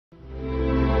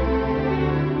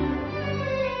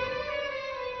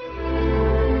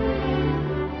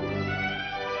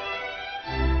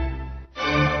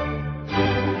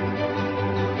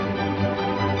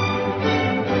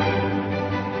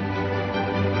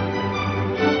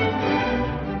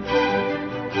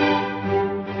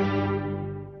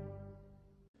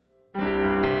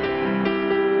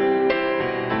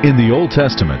In the Old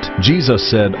Testament, Jesus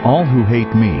said, "All who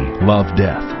hate me love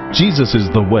death." Jesus is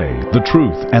the way, the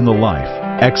truth, and the life.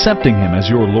 Accepting Him as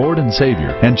your Lord and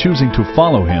Savior and choosing to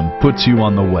follow Him puts you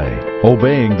on the way.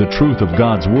 Obeying the truth of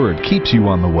God's Word keeps you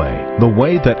on the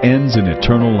way that ends in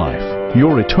eternal life.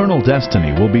 Your eternal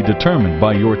destiny will be determined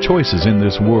by your choices in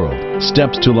this world.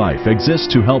 Steps to Life exists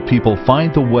to help people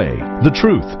find the way, the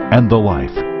truth, and the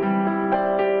life.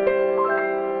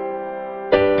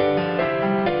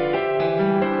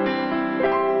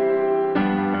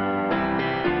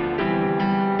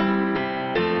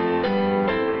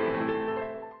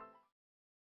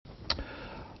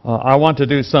 I want to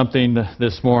do something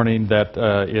this morning that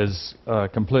is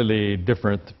completely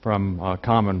different from my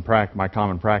common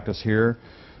practice here.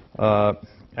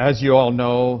 As you all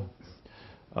know,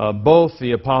 both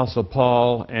the Apostle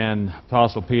Paul and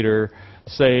Apostle Peter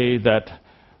say that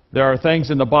there are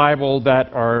things in the Bible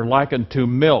that are likened to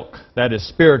milk, that is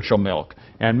spiritual milk,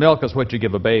 and milk is what you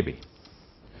give a baby.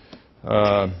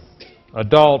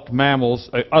 Adult mammals,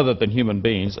 other than human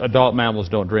beings, adult mammals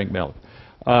don't drink milk.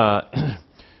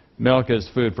 Milk is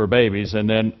food for babies, and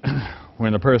then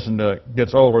when the person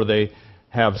gets older, they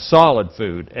have solid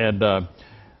food. And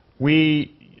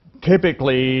we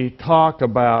typically talk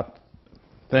about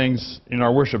things in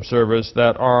our worship service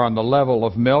that are on the level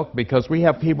of milk, because we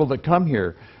have people that come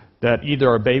here that either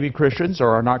are baby Christians or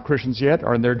are not Christians yet,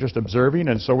 or they're just observing,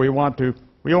 and so we want to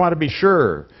be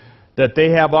sure that they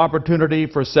have opportunity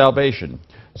for salvation.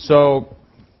 So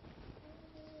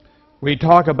we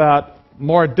talk about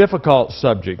more difficult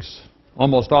subjects,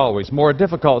 almost always, more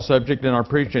difficult subject in our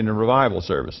preaching and revival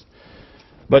service.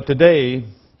 But today,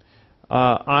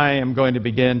 I am going to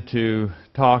begin to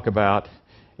talk about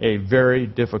a very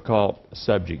difficult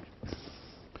subject.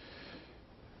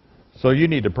 So you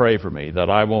need to pray for me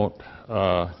that I won't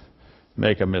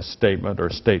make a misstatement or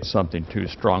state something too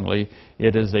strongly.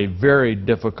 It is a very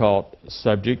difficult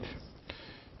subject.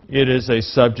 It is a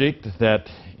subject that,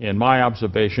 in my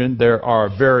observation, there are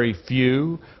very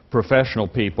few professional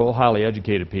people, highly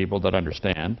educated people that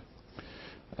understand.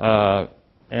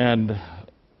 And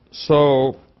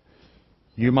so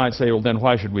you might say, well, then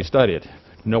why should we study it?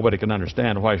 Nobody can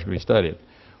understand. Why should we study it?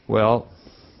 Well,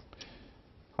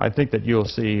 I think that you'll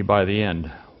see by the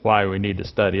end why we need to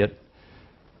study it.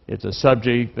 It's a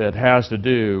subject that has to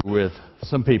do with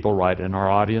some people right in our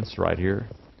audience right here.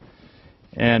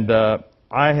 And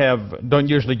I don't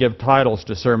usually give titles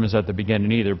to sermons at the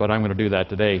beginning either, but I'm going to do that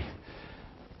today.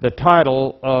 The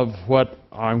title of what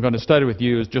I'm going to study with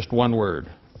you is just one word.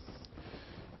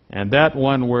 And that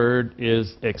one word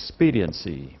is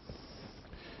expediency.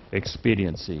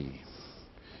 Expediency.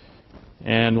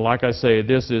 And like I say,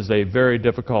 this is a very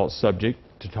difficult subject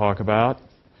to talk about.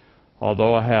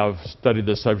 Although I have studied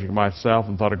this subject myself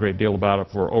and thought a great deal about it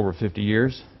for over 50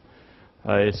 years.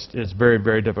 It's very,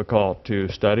 very difficult to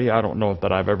study. I don't know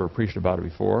that I've ever preached about it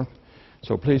before.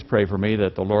 So please pray for me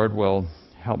that the Lord will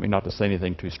help me not to say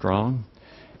anything too strong.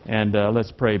 And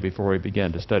let's pray before we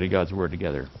begin to study God's Word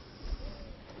together.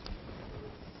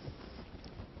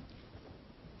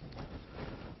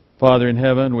 Father in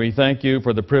heaven, we thank you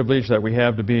for the privilege that we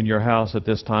have to be in your house at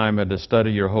this time and to study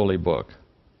your holy book.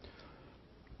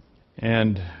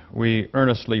 And we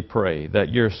earnestly pray that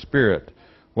your Spirit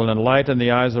will enlighten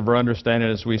the eyes of our understanding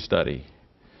as we study,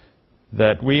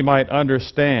 that we might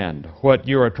understand what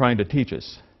you are trying to teach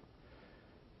us,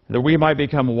 that we might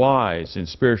become wise in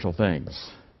spiritual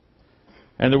things,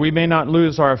 and that we may not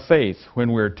lose our faith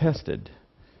when we're tested.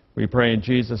 We pray in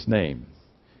Jesus' name.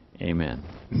 Amen.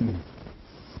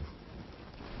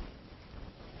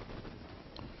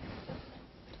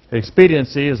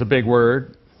 Expediency is a big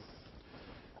word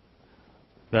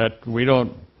that we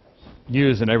don't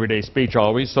use in everyday speech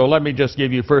always. So let me just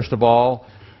give you, first of all,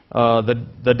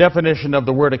 the definition of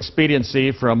the word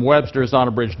expediency from Webster's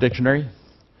Unabridged Dictionary.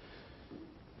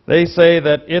 They say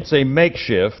that it's a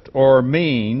makeshift or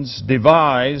means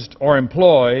devised or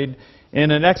employed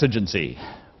in an exigency.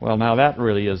 Well, now that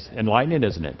really is enlightening,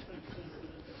 isn't it?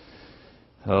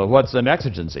 What's an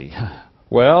exigency?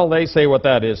 Well, they say what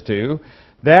that is too.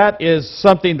 That is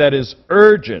something that is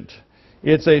urgent.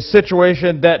 It's a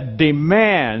situation that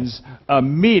demands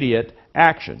immediate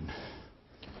action.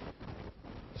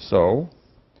 So,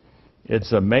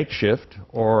 it's a makeshift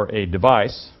or a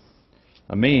device,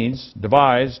 a means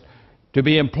devised to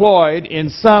be employed in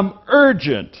some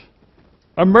urgent,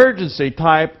 emergency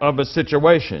type of a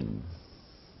situation.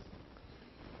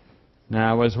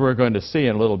 Now, as we're going to see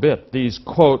in a little bit, these,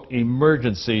 quote,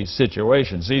 emergency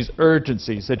situations, these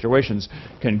urgency situations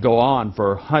can go on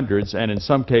for hundreds and in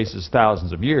some cases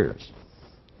thousands of years.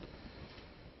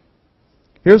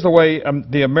 Here's the way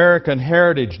the American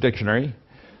Heritage Dictionary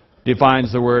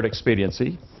defines the word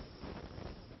expediency.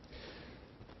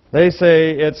 They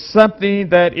say it's something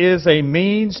that is a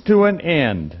means to an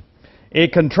end, a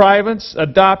contrivance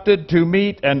adopted to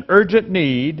meet an urgent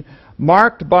need,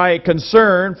 marked by a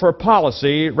concern for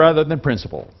policy rather than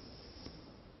principle.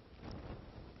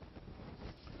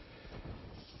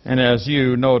 And as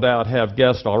you no doubt have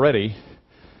guessed already,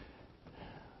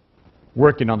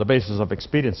 working on the basis of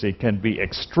expediency can be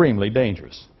extremely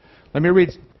dangerous. Let me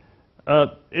read.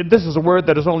 This is a word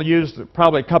that is only used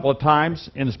probably a couple of times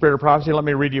in the Spirit of Prophecy. Let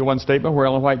me read you one statement where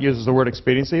Ellen White uses the word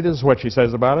expediency. This is what she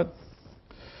says about it.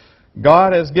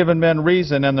 God has given men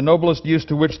reason, and the noblest use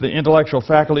to which the intellectual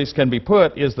faculties can be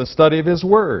put is the study of His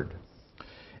Word.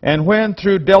 And when,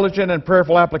 through diligent and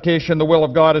prayerful application, the will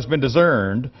of God has been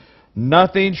discerned,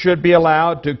 nothing should be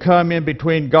allowed to come in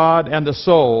between God and the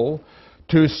soul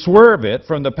to swerve it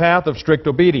from the path of strict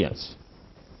obedience.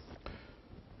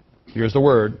 Here's the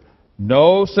word.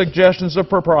 No suggestions of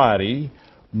propriety,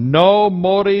 no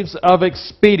motives of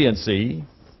expediency,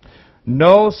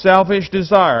 no selfish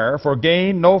desire for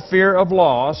gain, no fear of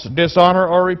loss, dishonor,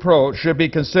 or reproach should be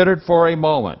considered for a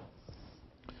moment.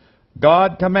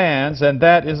 God commands, and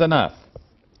that is enough.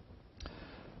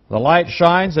 The light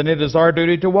shines, and it is our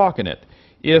duty to walk in it.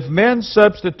 If men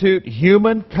substitute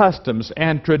human customs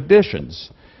and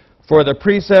traditions for the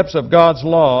precepts of God's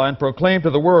law and proclaim to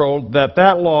the world that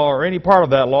that law or any part of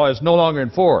that law is no longer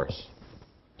in force,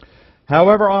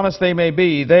 however honest they may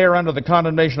be, they are under the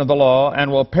condemnation of the law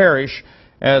and will perish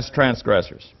as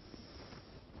transgressors.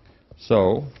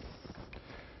 So,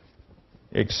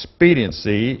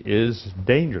 expediency is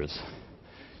dangerous.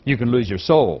 You can lose your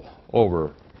soul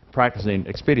over practicing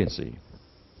expediency.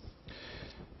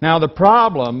 Now, the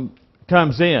problem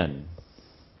comes in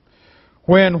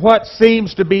when what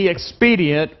seems to be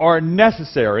expedient or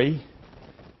necessary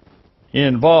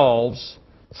involves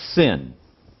sin.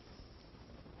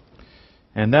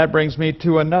 And that brings me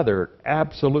to another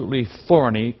absolutely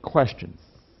thorny question.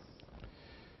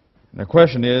 And the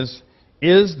question is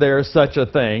there such a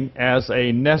thing as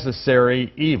a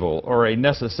necessary evil or a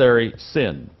necessary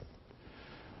sin?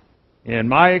 In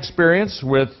my experience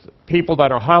with people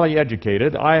that are highly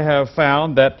educated, I have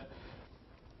found that,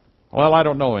 well, I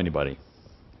don't know anybody.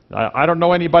 I don't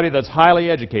know anybody that's highly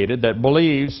educated that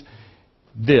believes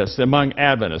this among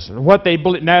Adventists. What they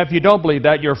believe, now, if you don't believe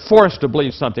that, you're forced to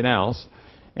believe something else.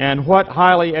 And what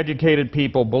highly educated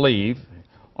people believe,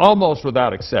 almost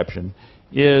without exception,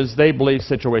 is they believe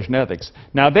situation ethics.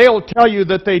 Now, they'll tell you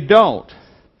that they don't,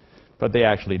 but they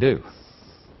actually do.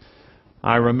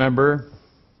 I remember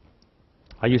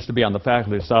I used to be on the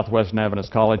faculty of Southwestern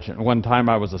Adventist College, and one time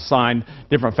I was assigned,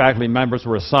 different faculty members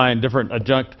were assigned different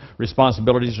adjunct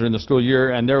responsibilities during the school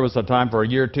year, and there was a time for a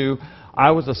year or two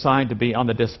I was assigned to be on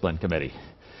the discipline committee.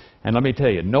 And let me tell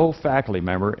you, no faculty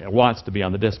member wants to be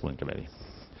on the discipline committee.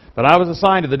 But I was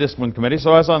assigned to the discipline committee,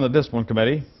 so I was on the discipline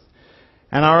committee.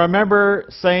 And I remember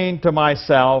saying to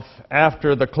myself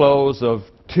after the close of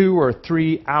 2 or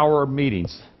 3 hour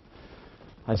meetings,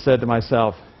 I said to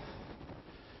myself,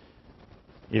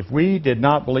 if we did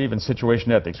not believe in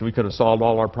situation ethics, we could have solved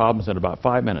all our problems in about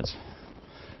 5 minutes.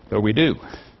 But we do.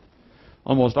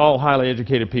 Almost all highly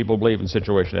educated people believe in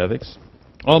situation ethics.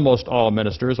 Almost all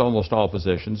ministers, almost all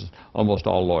physicians, almost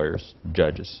all lawyers,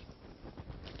 judges.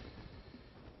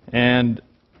 And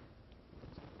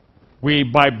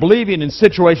by believing in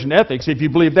situation ethics, if you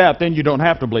believe that, then you don't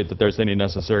have to believe that there's any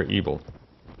necessary evil.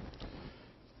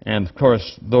 And, of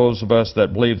course, those of us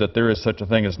that believe that there is such a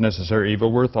thing as necessary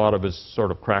evil, we're thought of as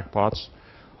sort of crackpots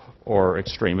or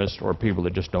extremists or people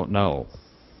that just don't know.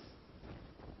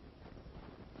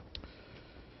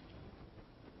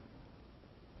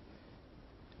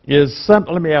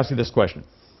 Let me ask you this question.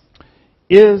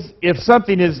 If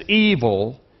something is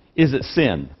evil, is it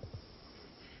sin?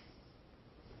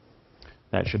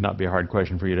 That should not be a hard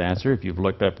question for you to answer if you've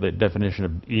looked up the definition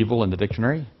of evil in the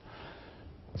dictionary.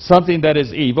 Something that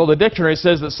is evil. The dictionary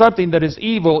says that something that is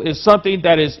evil is something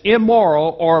that is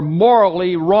immoral or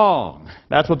morally wrong.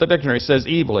 That's what the dictionary says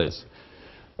evil is.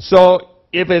 So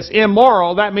if it's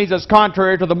immoral, that means it's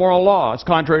contrary to the moral law. It's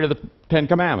contrary to the 10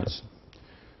 Commandments.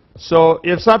 So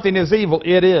if something is evil,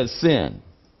 it is sin.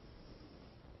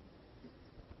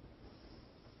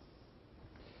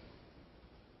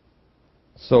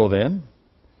 So then,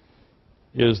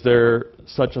 is there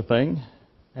such a thing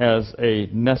as a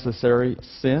necessary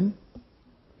sin?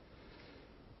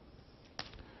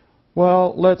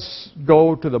 Well, let's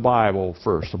go to the Bible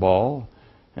first of all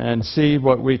and see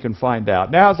what we can find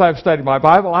out. Now, as I've studied my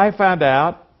Bible, I found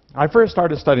out, I first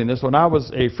started studying this when I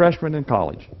was a freshman in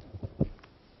college.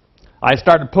 I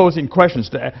started posing questions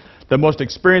to the most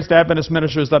experienced Adventist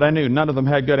ministers that I knew. None of them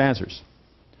had good answers.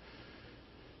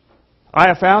 I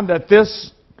have found that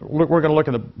we're going to look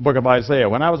at the book of Isaiah.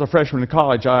 When I was a freshman in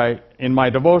college, in my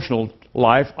devotional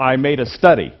life, I made a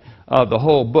study of the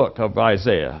whole book of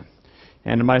Isaiah.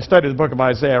 And in my study of the book of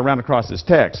Isaiah, I ran across this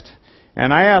text.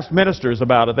 And I asked ministers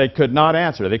about it. They could not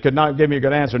answer. They could not give me a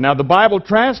good answer. Now, the Bible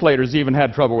translators even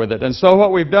had trouble with it. And so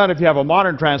what we've done, if you have a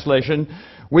modern translation,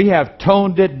 we have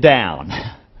toned it down.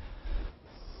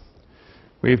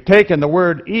 We've taken the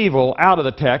word evil out of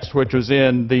the text, which was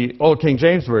in the Old King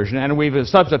James Version, and we've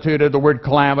substituted the word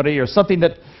calamity or something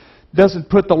that doesn't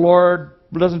put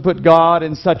God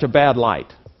in such a bad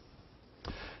light.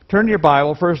 Turn your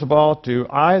Bible, first of all, to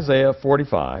Isaiah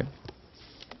 45.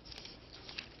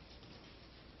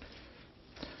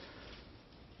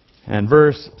 And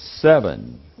verse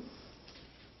 7.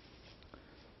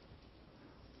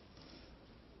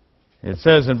 It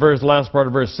says in the last part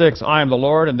of verse 6, I am the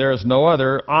Lord and there is no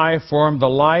other. I form the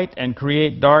light and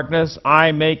create darkness.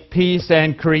 I make peace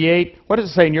and create... What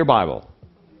does it say in your Bible?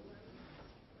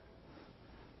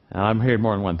 Now, I'm hearing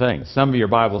more than one thing. Some of your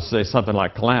Bibles say something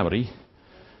like calamity.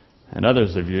 And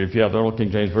others of you, if you have the Old King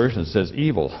James Version, it says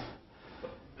evil.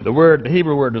 The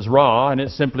Hebrew word is ra, and it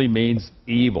simply means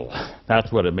evil.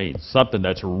 That's what it means. Something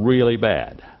that's really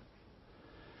bad.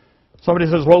 Somebody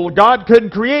says, well, God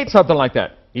couldn't create something like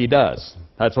that. He does.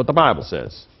 That's what the Bible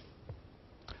says.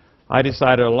 I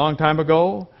decided a long time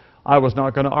ago I was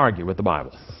not going to argue with the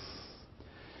Bible.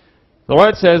 The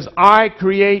Lord says, I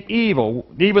create evil.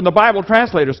 Even the Bible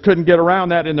translators couldn't get around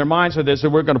that in their minds, so they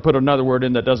said, we're going to put another word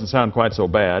in that doesn't sound quite so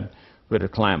bad, but a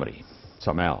calamity,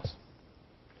 something else.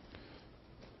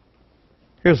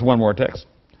 Here's one more text.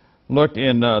 Look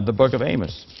in the book of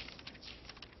Amos,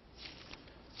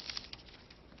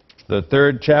 the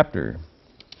 3rd chapter.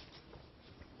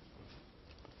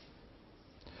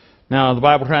 Now, the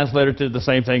Bible translator did the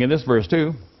same thing in this verse,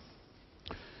 too.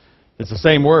 It's the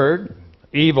same word,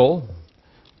 evil.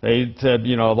 They said,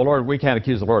 the Lord, we can't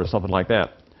accuse the Lord of something like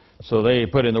that. So they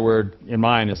put in the word, in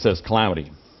mine, it says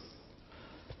calamity.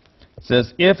 It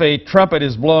says, if a trumpet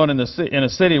is blown in a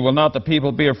city, will not the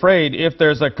people be afraid? If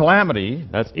there's a calamity,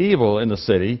 that's evil in the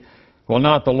city, will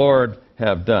not the Lord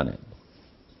have done it?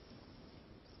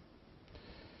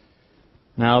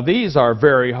 Now, these are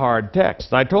very hard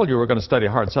texts. I told you we're going to study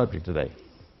a hard subject today.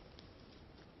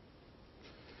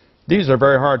 These are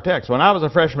very hard texts. When I was a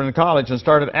freshman in college and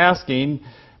started asking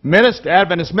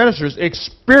Adventist ministers,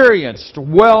 experienced,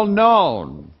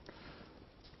 well-known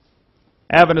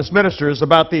Adventist ministers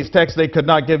about these texts, they could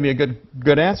not give me a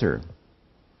good answer.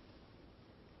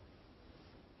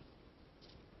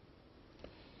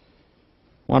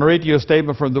 I want to read to you a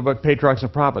statement from the book Patriarchs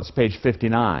and Prophets, page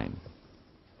 59.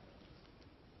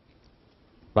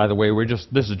 By the way,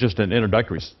 this is just an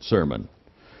introductory sermon.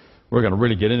 We're going to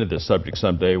really get into this subject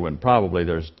someday when probably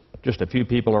there's just a few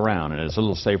people around and it's a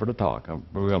little safer to talk.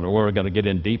 We're going to get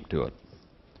in deep to it.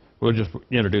 We'll just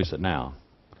introduce it now.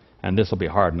 And this will be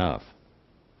hard enough.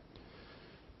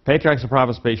 Patriarchs and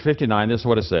Prophets, page 59, this is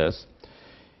what it says.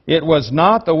 It was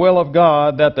not the will of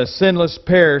God that the sinless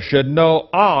pair should know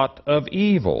aught of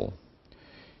evil.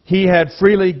 He had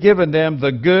freely given them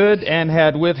the good and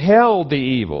had withheld the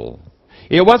evil.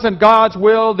 It wasn't God's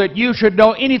will that you should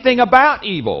know anything about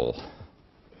evil.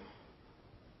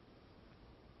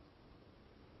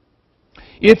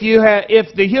 If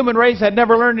the human race had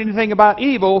never learned anything about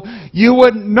evil, you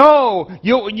wouldn't know.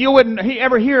 You wouldn't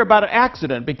ever hear about an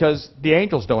accident because the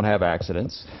angels don't have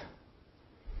accidents.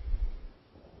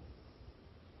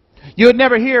 You would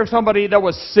never hear of somebody that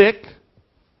was sick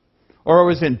or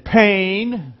was in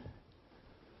pain.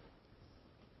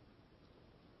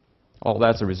 All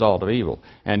that's a result of evil.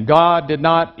 And God did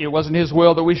not, it wasn't His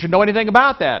will that we should know anything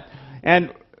about that.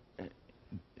 And,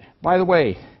 by the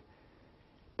way,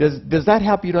 does that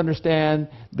help you to understand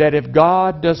that if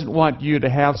God doesn't want you to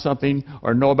have something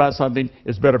or know about something,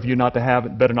 it's better for you not to have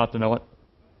it, better not to know it?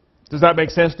 Does that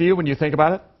make sense to you when you think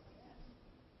about it?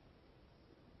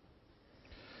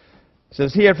 It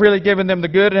says, He had freely given them the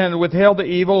good and withheld the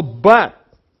evil, but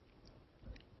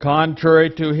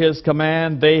contrary to His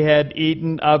command, they had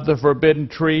eaten of the forbidden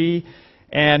tree,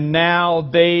 and now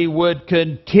they would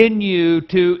continue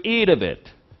to eat of it.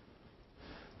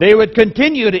 They would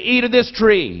continue to eat of this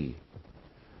tree.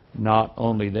 Not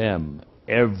only them,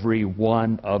 every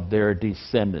one of their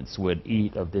descendants would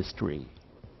eat of this tree.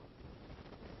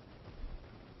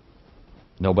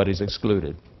 Nobody's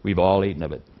excluded. We've all eaten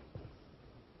of it.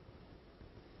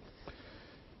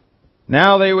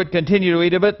 Now they would continue to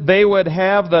eat of it. They would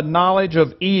have the knowledge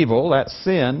of evil, that's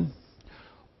sin,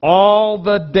 all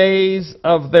the days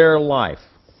of their life.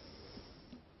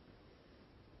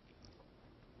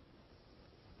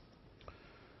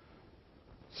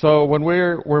 So when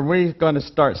we're going to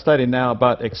start studying now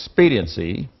about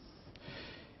expediency,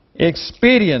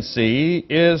 expediency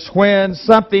is when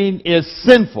something is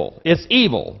sinful, it's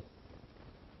evil,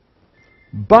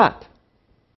 but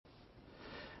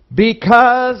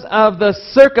because of the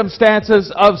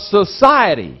circumstances of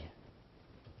society,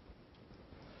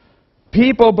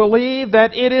 people believe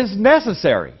that it is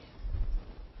necessary.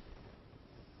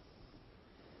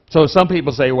 So some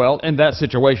people say, well, in that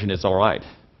situation it's all right.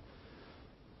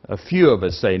 A few of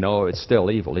us say, no, it's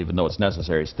still evil, even though it's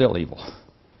necessary, it's still evil.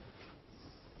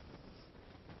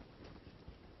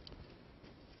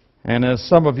 And as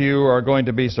some of you are going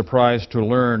to be surprised to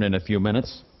learn in a few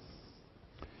minutes,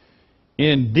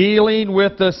 in dealing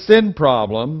with the sin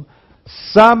problem,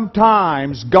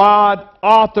 sometimes God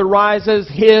authorizes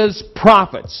His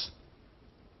prophets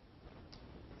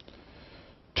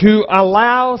to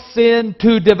allow sin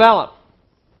to develop,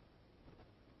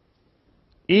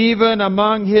 even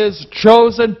among His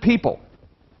chosen people,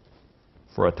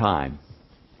 for a time.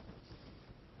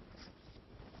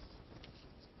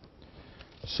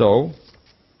 So,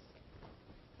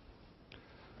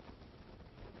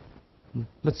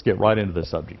 let's get right into the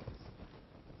subject.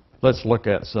 Let's look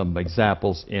at some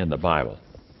examples in the Bible.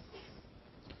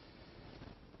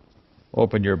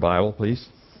 Open your Bible, please,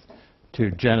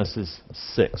 to Genesis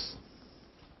 6.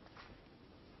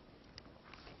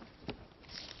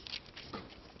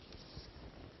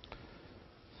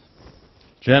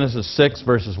 Genesis 6,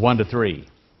 verses 1 to 3.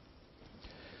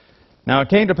 Now it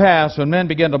came to pass, when men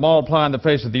began to multiply on the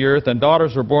face of the earth, and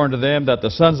daughters were born to them, that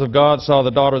the sons of God saw the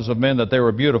daughters of men that they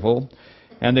were beautiful,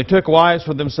 and they took wives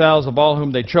for themselves of all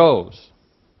whom they chose.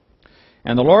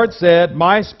 And the Lord said,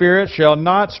 My spirit shall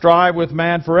not strive with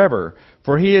man forever,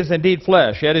 for he is indeed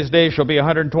flesh, yet his days shall be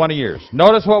 120 years.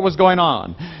 Notice what was going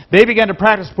on. They began to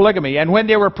practice polygamy, and when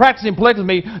they were practicing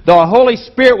polygamy, the Holy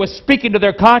Spirit was speaking to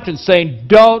their conscience, saying,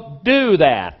 don't do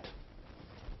that.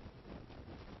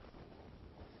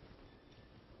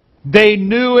 They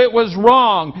knew it was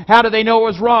wrong. How did they know it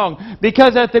was wrong?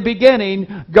 Because at the beginning,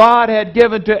 God had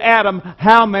given to Adam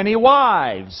how many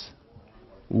wives?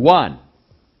 One.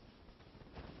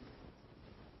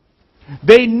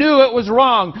 They knew it was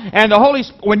wrong. And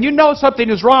when you know something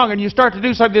is wrong and you start to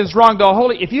do something that's wrong,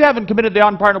 if you haven't committed the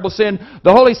unpardonable sin,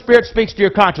 the Holy Spirit speaks to your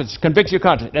conscience, convicts your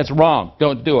conscience. That's wrong.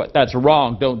 Don't do it. That's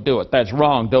wrong. Don't do it. That's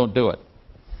wrong. Don't do it.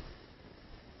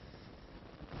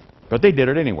 But they did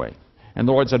it anyway. And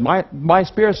the Lord said, my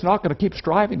Spirit's not going to keep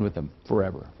striving with them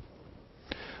forever.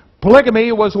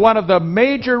 Polygamy was one of the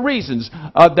major reasons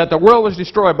that the world was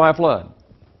destroyed by a flood.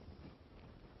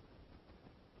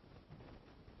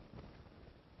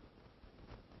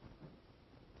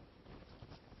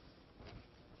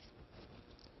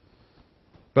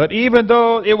 But even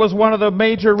though it was one of the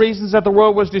major reasons that the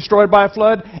world was destroyed by a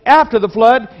flood, after the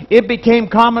flood, it became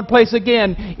commonplace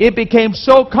again. It became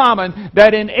so common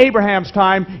that in Abraham's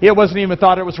time, it wasn't even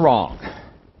thought it was wrong.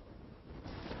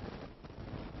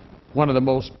 One of the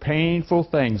most painful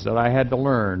things that I had to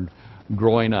learn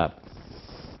growing up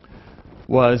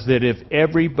was that if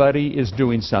everybody is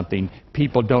doing something,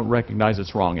 people don't recognize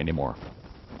it's wrong anymore.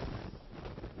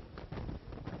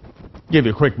 I'll give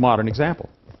you a quick modern example.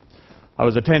 I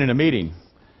was attending a meeting.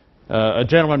 A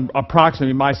gentleman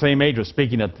approximately my same age was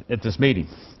speaking at this meeting.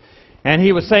 And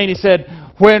he was saying, he said,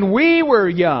 when we were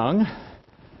young,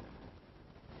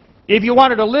 if you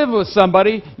wanted to live with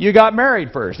somebody, you got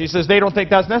married first. He says they don't think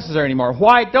that's necessary anymore.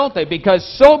 Why don't they? Because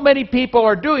so many people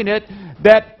are doing it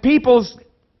that people's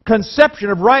conception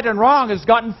of right and wrong has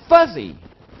gotten fuzzy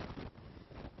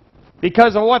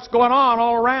because of what's going on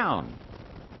all around.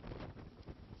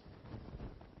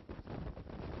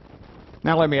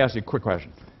 Now let me ask you a quick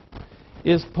question.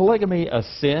 Is polygamy a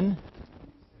sin?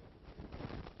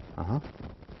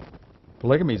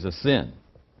 Polygamy is a sin.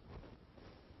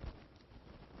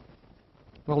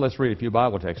 Well, let's read a few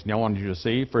Bible texts. And I wanted you to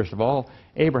see, first of all,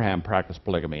 Abraham practiced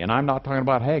polygamy. And I'm not talking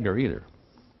about Hagar either.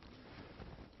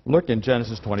 Look in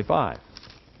Genesis 25.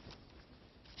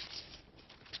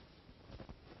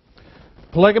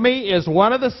 Polygamy is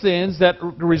one of the sins that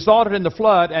resulted in the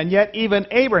flood, and yet even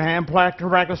Abraham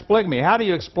practiced polygamy. How do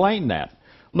you explain that?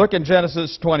 Look in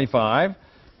Genesis 25.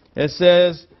 It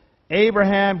says,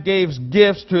 Abraham gave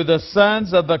gifts to the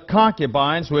sons of the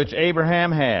concubines which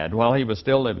Abraham had while he was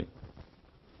still living.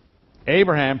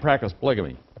 Abraham practiced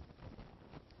polygamy.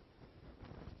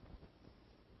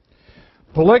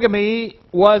 Polygamy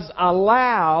was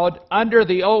allowed under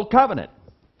the Old Covenant.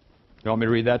 You want me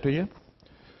to read that to you?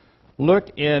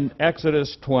 Look in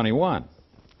Exodus 21.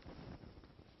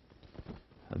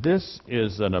 This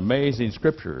is an amazing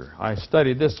scripture. I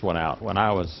studied this one out when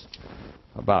I was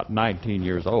about 19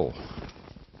 years old.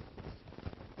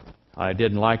 I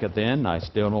didn't like it then, I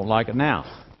still don't like it now.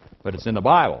 But it's in the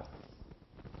Bible.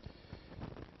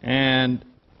 And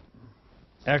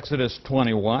Exodus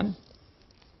 21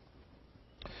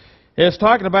 is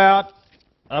talking about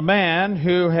a man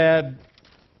who had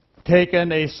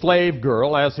taken a slave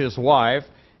girl as his wife,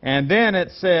 and then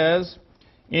it says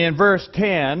in verse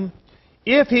 10,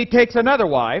 if he takes another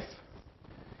wife,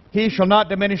 he shall not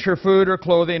diminish her food or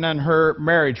clothing and her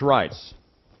marriage rights.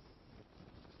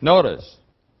 Notice,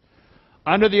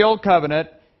 under the Old Covenant,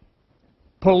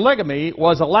 polygamy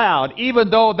was allowed, even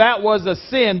though that was a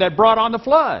sin that brought on the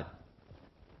flood.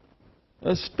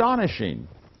 Astonishing.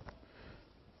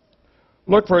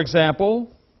 Look, for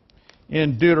example,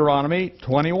 in Deuteronomy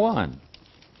 21.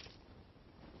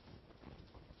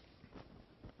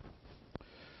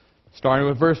 Starting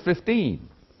with verse 15.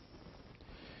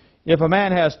 If a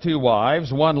man has two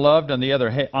wives, one loved and the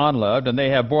other unloved, and they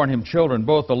have borne him children,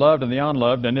 both the loved and the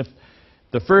unloved, and if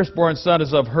the firstborn son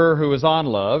is of her who is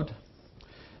unloved,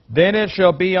 then it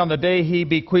shall be on the day he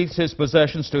bequeaths his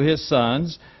possessions to his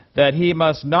sons, that he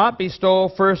must not bestow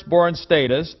firstborn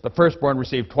status. The firstborn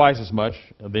received twice as much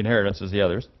of the inheritance as the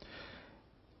others.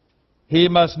 He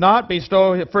must not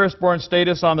bestow firstborn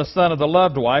status on the son of the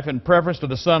loved wife in preference to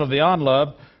the son of the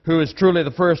unloved, who is truly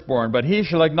the firstborn. But he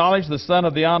shall acknowledge the son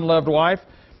of the unloved wife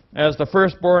as the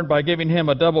firstborn by giving him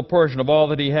a double portion of all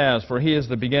that he has, for he is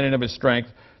the beginning of his strength.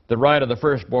 The right of the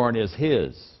firstborn is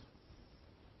his.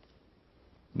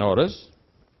 Notice,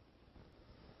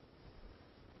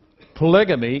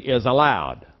 polygamy is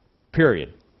allowed,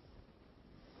 period.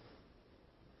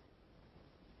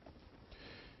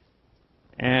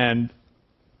 And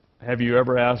have you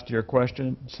ever asked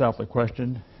yourself the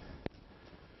question,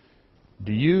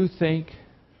 do you think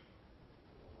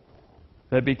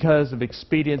that because of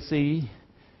expediency,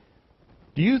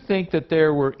 do you think that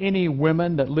there were any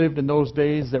women that lived in those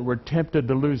days that were tempted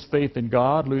to lose faith in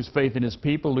God, lose faith in His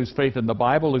people, lose faith in the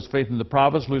Bible, lose faith in the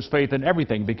prophets, lose faith in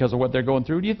everything because of what they're going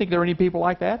through? Do you think there are any people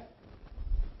like that?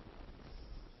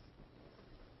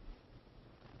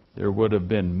 There would have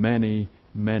been many,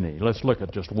 many. Let's look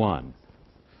at just one.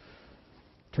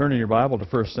 Turn in your Bible to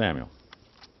 1 Samuel,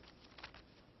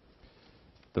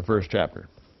 the first chapter,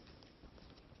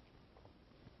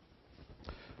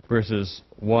 verses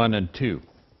 1 and 2.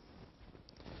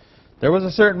 There was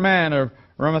a certain man of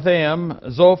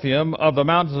Ramathaim, Zophiim, of the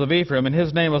mountains of Ephraim, and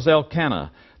his name was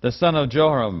Elkanah, the son of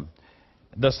Joram,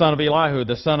 the son of Elihu,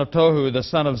 the son of Tohu, the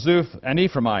son of Zuph, an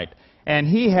Ephraimite. And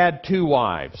he had two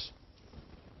wives.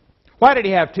 Why did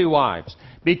he have two wives?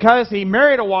 Because he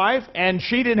married a wife and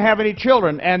she didn't have any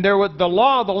children. And there was the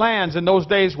law of the lands in those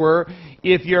days were,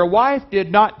 if your wife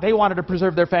did not, they wanted to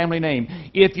preserve their family name.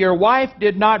 If your wife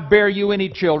did not bear you any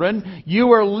children, you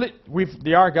were,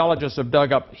 the archaeologists have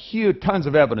dug up huge tons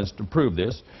of evidence to prove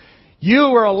this.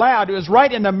 You were allowed, it was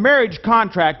right in the marriage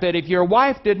contract that if your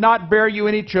wife did not bear you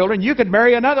any children, you could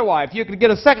marry another wife. You could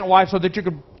get a second wife so that you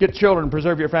could get children and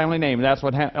preserve your family name. And that's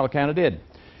what Elkanah did.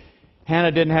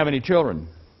 Hannah didn't have any children.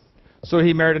 So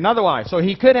he married another wife, so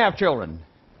he could have children.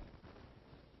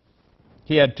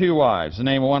 He had two wives. The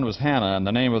name of one was Hannah, and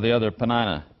the name of the other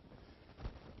Peninnah.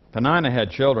 Peninnah had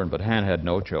children, but Hannah had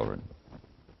no children.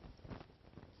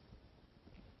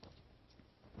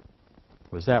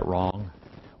 Was that wrong?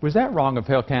 Was that wrong of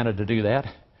Elkanah to do that?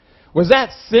 Was that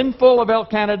sinful of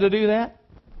Elkanah to do that?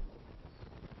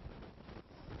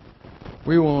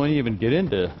 We won't even get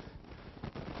into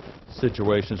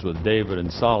situations with David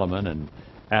and Solomon and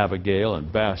Abigail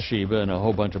and Bathsheba and a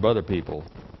whole bunch of other people.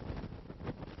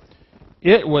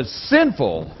 It was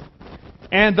sinful,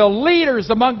 and the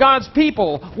leaders among God's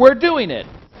people were doing it.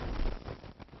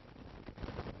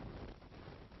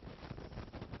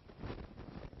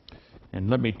 And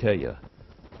let me tell you,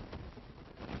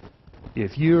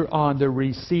 if you're on the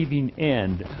receiving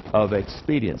end of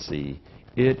expediency,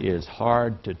 it is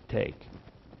hard to take.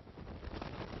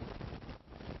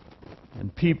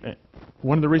 And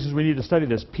one of the reasons we need to study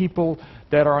this, people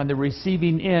that are on the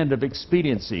receiving end of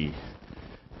expediency,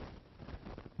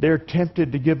 they're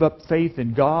tempted to give up faith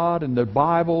in God and the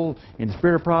Bible, in the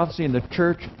spirit of prophecy, in the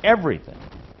church, everything.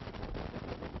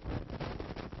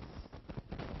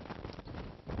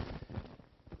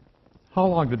 How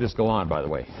long did this go on, by the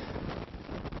way?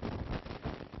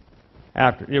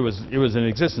 After it was in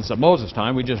existence at Moses'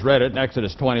 time. We just read it in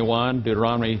Exodus 21,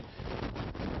 Deuteronomy.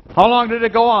 How long did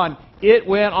it go on? It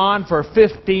went on for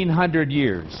 1,500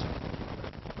 years.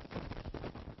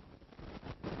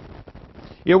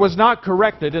 It was not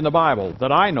corrected in the Bible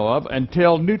that I know of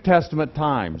until New Testament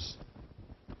times.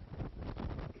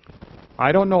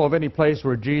 I don't know of any place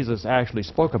where Jesus actually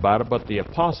spoke about it, but the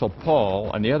Apostle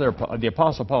Paul, and the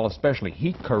Apostle Paul especially,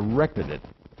 he corrected it.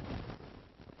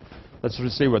 Let's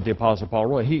see what the Apostle Paul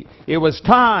wrote. It was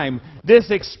time. This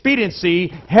expediency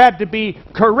had to be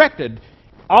corrected.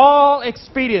 All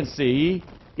expediency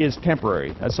is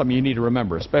temporary. That's something you need to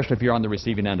remember, especially if you're on the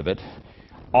receiving end of it.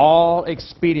 All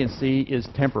expediency is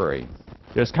temporary.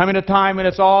 There's coming a time when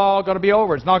it's all going to be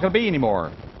over. It's not going to be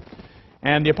anymore.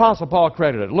 And the Apostle Paul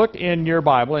credited it. Look in your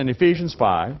Bible in Ephesians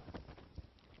 5.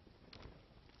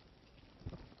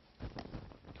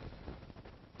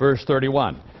 Verse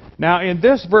 31. Now in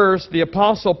this verse, the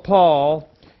Apostle Paul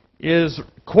is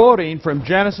quoting from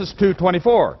Genesis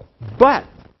 2:24. But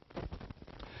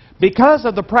because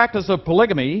of the practice of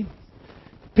polygamy,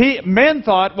 men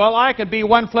thought, well, I could be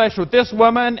one flesh with this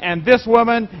woman and this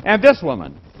woman and this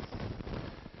woman.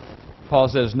 Paul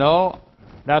says, no,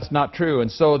 that's not true.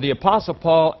 And so the Apostle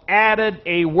Paul added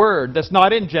a word that's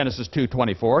not in Genesis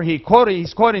 2:24.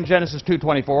 He's quoting Genesis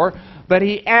 2:24, but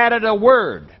he added a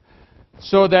word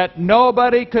so that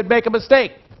nobody could make a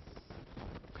mistake.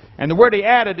 And the word he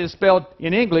added is spelled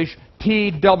in English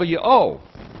T-W-O.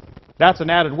 That's an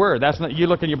added word. That's not, you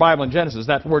look in your Bible in Genesis,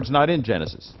 that word's not in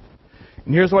Genesis.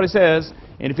 And here's what he says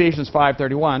in Ephesians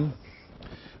 5:31.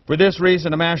 For this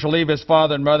reason a man shall leave his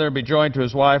father and mother and be joined to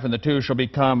his wife, and the two shall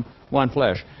become one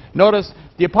flesh. Notice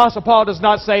the Apostle Paul does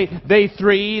not say they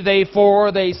 3, they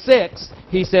 4, they 6.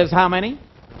 He says how many?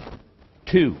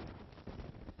 2.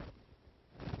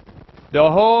 The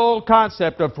whole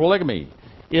concept of polygamy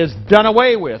is done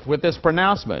away with this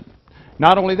pronouncement.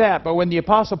 Not only that, but when the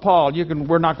Apostle Paul,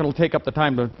 we're not going to take up the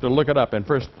time to look it up in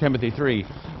 1 Timothy 3.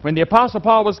 When the Apostle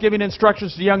Paul was giving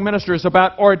instructions to young ministers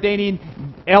about ordaining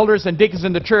elders and deacons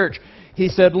in the church, he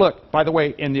said, look, by the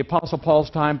way, in the Apostle Paul's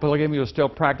time, polygamy was still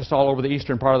practiced all over the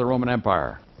eastern part of the Roman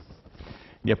Empire.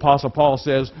 The Apostle Paul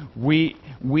says, we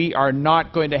are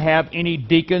not going to have any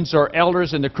deacons or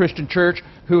elders in the Christian church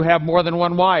who have more than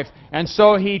one wife. And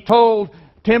so he told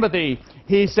Timothy,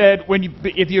 he said,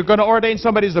 if you're going to ordain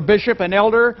somebody as a bishop, an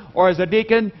elder, or as a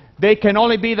deacon, they can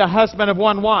only be the husband of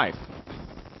one wife.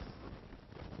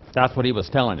 That's what he was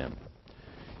telling him.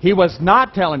 He was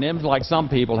not telling him, like some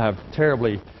people have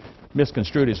terribly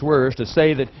misconstrued his words, to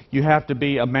say that you have to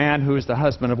be a man who is the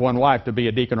husband of one wife to be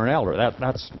a deacon or an elder.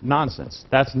 That's nonsense.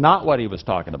 That's not what he was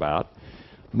talking about.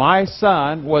 My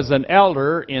son was an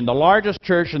elder in the largest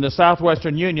church in the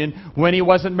Southwestern Union when he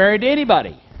wasn't married to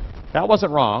anybody. That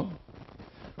wasn't wrong.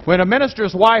 When a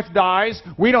minister's wife dies,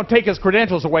 we don't take his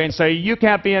credentials away and say, you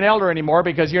can't be an elder anymore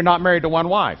because you're not married to one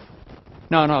wife.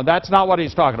 No, that's not what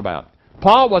he's talking about.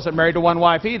 Paul wasn't married to one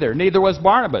wife either. Neither was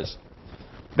Barnabas.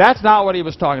 That's not what he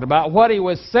was talking about. What he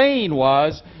was saying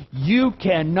was, you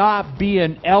cannot be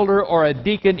an elder or a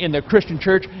deacon in the Christian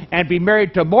church and be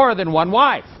married to more than one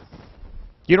wife.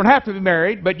 You don't have to be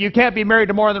married, but you can't be married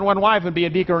to more than one wife and be a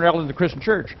deacon or an elder in the Christian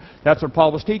church. That's what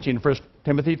Paul was teaching in 1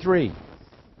 Timothy 3.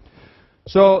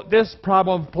 So this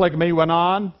problem of polygamy went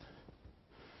on.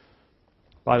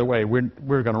 By the way,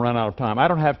 we're going to run out of time. I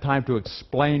don't have time to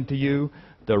explain to you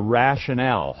the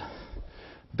rationale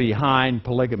behind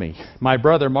polygamy. My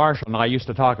brother Marshall and I used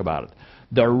to talk about it.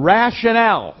 The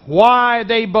rationale, why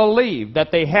they believed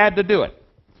that they had to do it.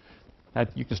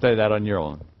 You can study that on your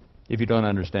own. If you don't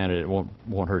understand it, it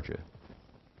won't hurt you.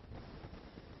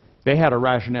 They had a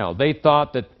rationale. They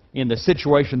thought that in the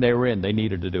situation they were in, they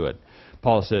needed to do it.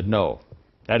 Paul said, no,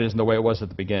 that isn't the way it was at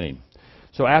the beginning.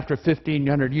 So after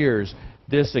 1,500 years,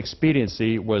 this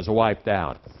expediency was wiped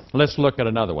out. Let's look at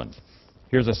another one.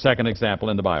 Here's a second example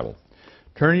in the Bible.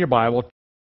 Turn your Bible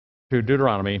to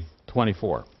Deuteronomy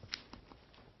 24.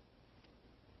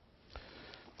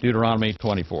 Deuteronomy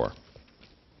 24.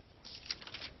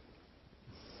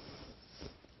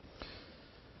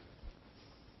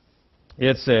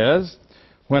 It says,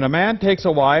 when a man takes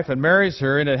a wife and marries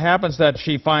her, and it happens that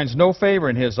she finds no favor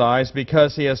in his eyes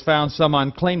because he has found some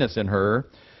uncleanness in her,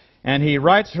 and he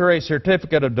writes her a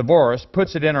certificate of divorce,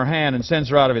 puts it in her hand, and sends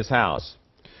her out of his house.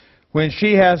 When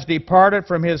she has departed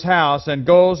from his house and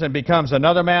goes and becomes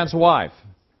another man's wife,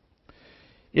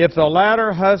 if the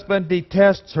latter husband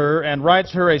detests her and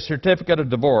writes her a certificate of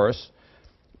divorce,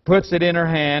 puts it in her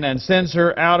hand, and sends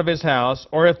her out of his house,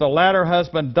 or if the latter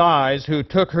husband dies who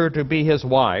took her to be his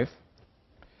wife,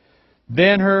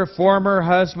 then her former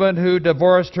husband who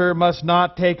divorced her must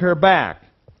not take her back.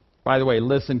 By the way,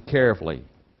 listen carefully.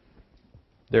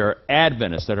 There are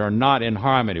Adventists that are not in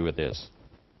harmony with this.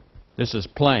 This is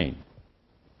plain.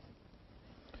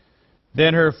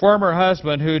 Then her former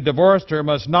husband who divorced her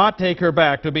must not take her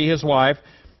back to be his wife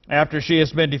after she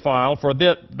has been defiled, for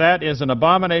that is an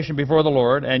abomination before the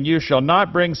Lord, and you shall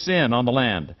not bring sin on the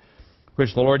land,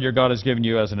 which the Lord your God has given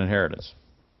you as an inheritance.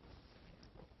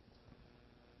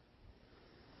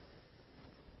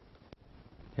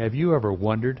 Have you ever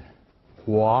wondered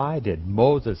Why did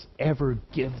Moses ever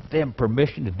give them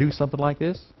permission to do something like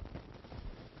this?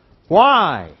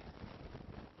 Why?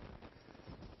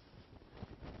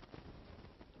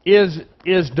 Is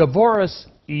divorce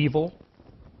evil?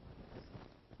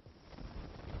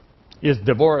 Is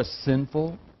divorce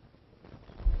sinful?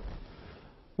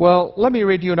 Well, let me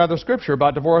read you another scripture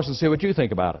about divorce and see what you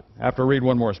think about it after I read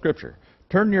one more scripture.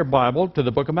 Turn your Bible to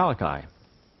the book of Malachi,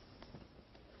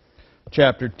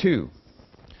 chapter 2,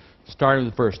 starting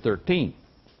with verse 13.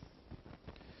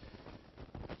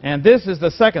 And this is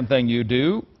the second thing you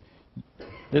do.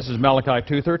 This is Malachi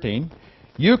 2:13.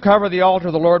 You cover the altar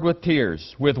of the Lord with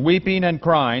tears, with weeping and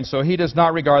crying, so he does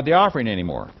not regard the offering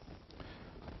anymore,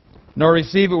 nor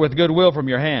receive it with goodwill from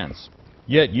your hands.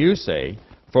 Yet you say,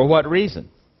 for what reason?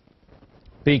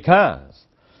 Because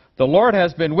the Lord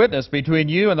has been witness between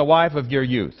you and the wife of your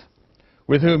youth,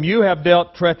 with whom you have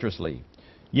dealt treacherously.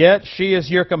 Yet she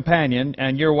is your companion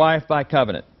and your wife by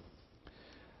covenant.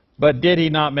 But did he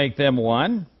not make them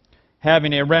one,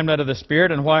 having a remnant of the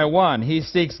Spirit? And why one? He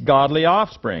seeks godly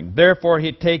offspring. Therefore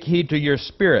he take heed to your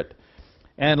spirit,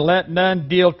 and let none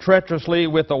deal treacherously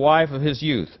with the wife of his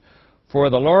youth.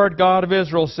 For the Lord God of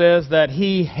Israel says that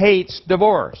he hates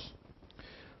divorce.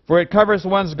 For it covers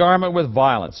one's garment with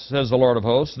violence, says the Lord of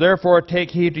hosts. Therefore take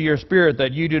heed to your spirit,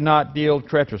 that you do not deal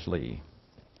treacherously.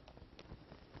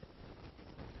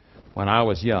 When I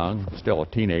was young, still a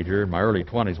teenager, in my early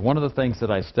 20s, one of the things that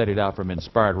I studied out from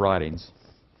inspired writings,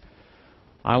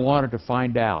 I wanted to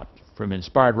find out from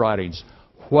inspired writings,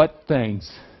 what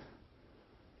things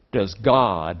does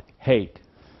God hate?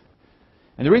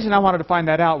 And the reason I wanted to find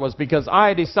that out was because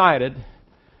I decided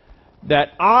that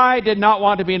I did not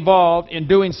want to be involved in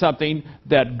doing something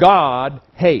that God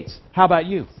hates. How about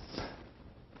you?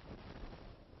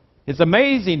 It's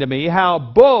amazing to me how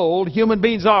bold human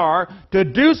beings are to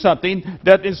do something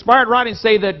that inspired writings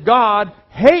say that God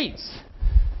hates.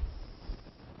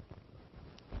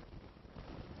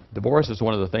 Divorce is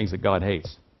one of the things that God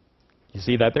hates. You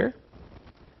see that there?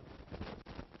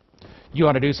 You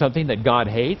want to do something that God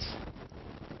hates?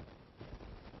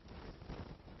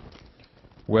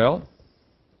 Well,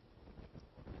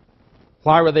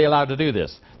 why were they allowed to do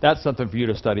this? That's something for you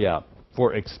to study out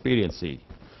for expediency.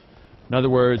 In other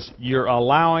words, you're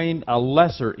allowing a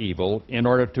lesser evil in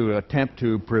order to attempt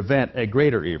to prevent a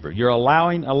greater evil. You're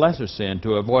allowing a lesser sin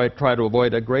to try to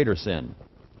avoid a greater sin.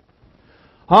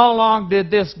 How long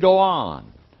did this go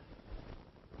on?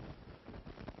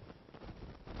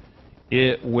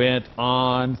 It went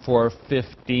on for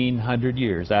 1,500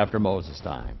 years after Moses'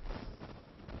 time.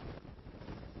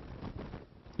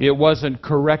 It wasn't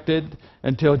corrected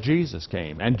until Jesus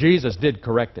came, and Jesus did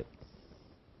correct it.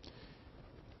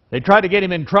 They tried to get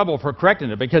him in trouble for correcting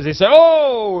it because they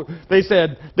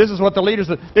said, this is what the leaders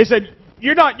said. They said,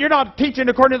 you're not teaching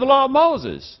according to the law of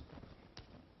Moses.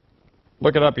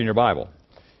 Look it up in your Bible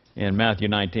in Matthew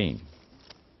 19.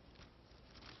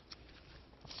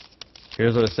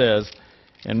 Here's what it says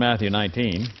in Matthew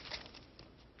 19,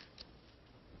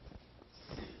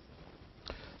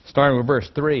 starting with verse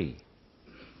 3.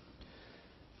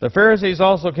 The Pharisees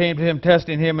also came to him,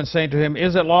 testing him and saying to him,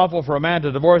 is it lawful for a man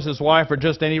to divorce his wife for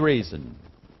just any reason?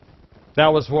 That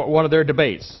was one of their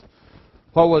debates.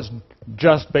 What was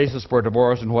just basis for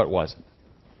divorce and what wasn't?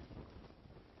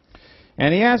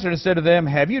 And he answered and said to them,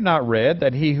 have you not read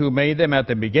that he who made them at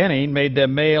the beginning made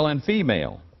them male and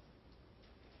female?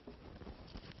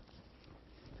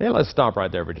 Hey, let's stop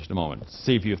right there for just a moment.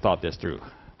 See if you've thought this through.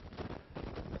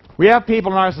 We have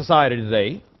people in our society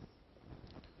today,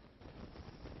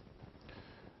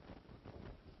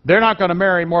 they're not going to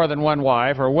marry more than one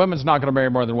wife, or a woman's not going to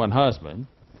marry more than one husband.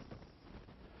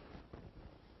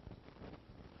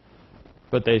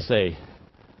 But they say,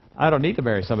 I don't need to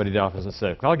marry somebody of the opposite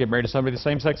sex. I'll get married to somebody of the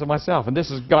same sex as myself. And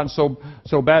this has gotten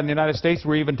so bad in the United States,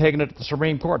 we're even taking it to the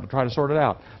Supreme Court to try to sort it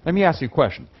out. Let me ask you a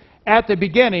question. At the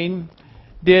beginning,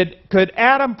 could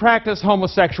Adam practice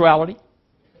homosexuality?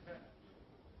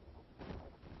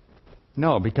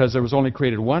 No, because there was only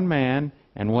created one man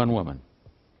and one woman.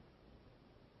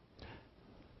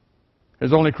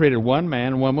 There's only created one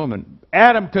man and one woman.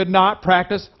 Adam could not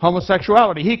practice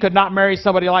homosexuality. He could not marry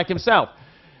somebody like himself.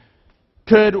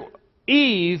 Could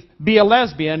Eve be a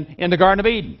lesbian in the Garden of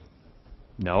Eden?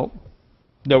 No.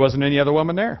 There wasn't any other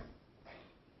woman there.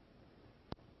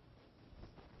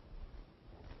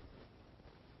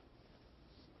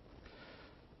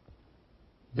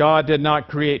 God did not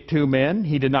create two men.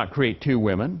 He did not create two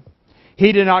women.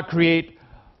 He did not create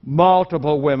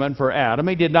multiple women for Adam.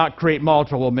 He did not create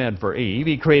multiple men for Eve.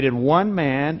 He created one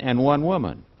man and one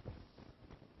woman.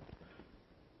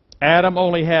 Adam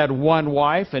only had one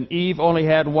wife and Eve only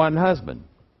had one husband.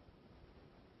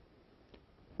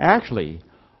 Actually,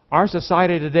 our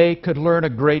society today could learn a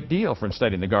great deal from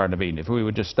studying the Garden of Eden if we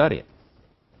would just study it.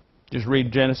 Just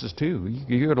read Genesis 2.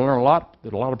 You're going to learn a lot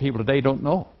that a lot of people today don't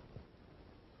know.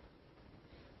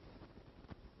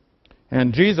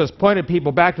 And Jesus pointed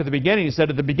people back to the beginning. He said,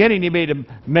 at the beginning He made a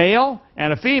male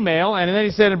and a female. And then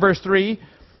He said in verse 3,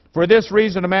 for this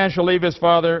reason a man shall leave his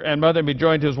father and mother and be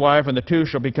joined to his wife, and the two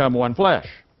shall become one flesh.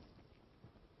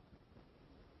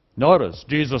 Notice,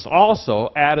 Jesus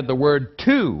also added the word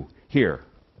to here.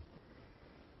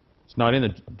 It's not in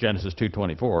the Genesis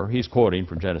 2:24. He's quoting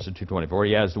from Genesis 2:24.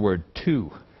 He adds the word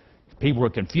to. People were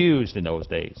confused in those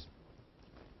days.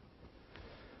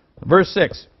 Verse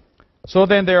 6. So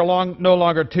then they are no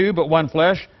longer two, but one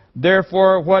flesh.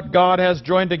 Therefore, what God has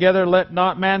joined together, let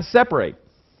not man separate.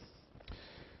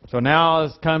 So now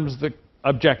comes the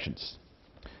objections.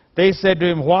 They said to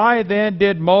him, why then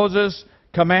did Moses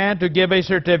command to give a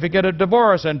certificate of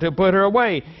divorce and to put her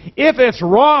away? If it's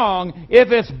wrong,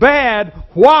 if it's bad,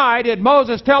 why did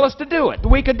Moses tell us to do it?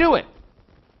 We could do it.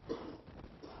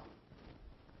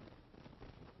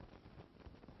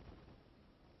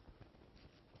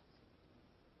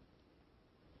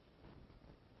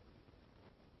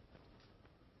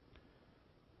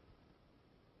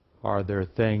 Are there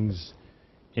things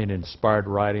in inspired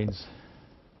writings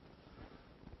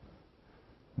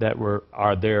that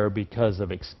are there because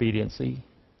of expediency?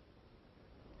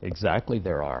 Exactly,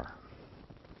 there are.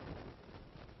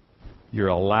 You're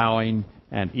allowing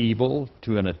an evil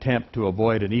to an attempt to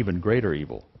avoid an even greater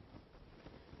evil.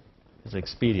 It's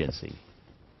expediency.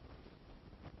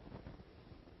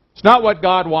 It's not what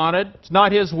God wanted. It's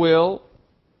not His will.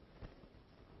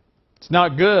 It's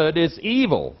not good. It's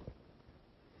evil.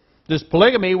 This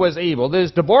polygamy was evil.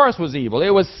 This divorce was evil. It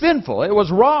was sinful. It was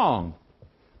wrong.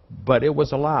 But it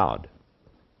was allowed.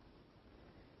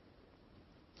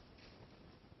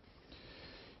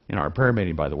 In our prayer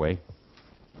meeting, by the way,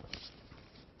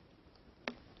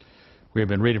 we have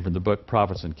been reading from the book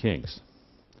Prophets and Kings.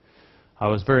 I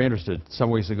was very interested. Some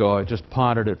weeks ago, I just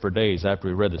pondered it for days after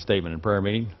we read the statement in prayer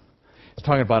meeting. It's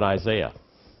talking about Isaiah.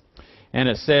 And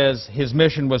it says, his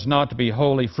mission was not to be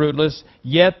wholly fruitless,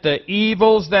 yet the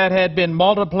evils that had been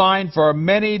multiplying for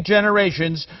many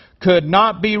generations could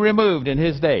not be removed in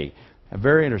his day.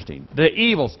 Very interesting. The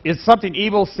evils. Is something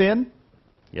evil sin?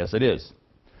 Yes, it is.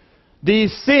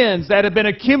 These sins that have been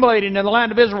accumulating in the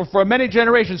land of Israel for many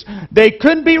generations, they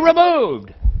couldn't be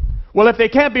removed. Well, if they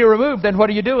can't be removed, then what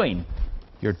are you doing?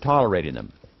 You're tolerating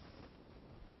them.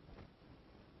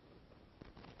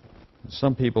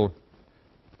 Some people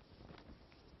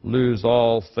lose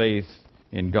all faith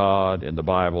in God, in the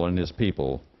Bible, and His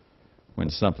people when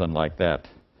something like that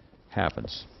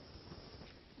happens.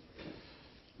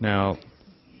 Now,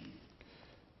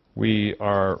 we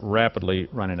are rapidly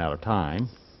running out of time,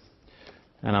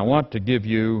 and I want to give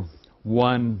you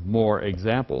one more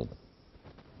example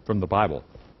from the Bible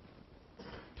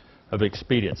of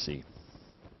expediency.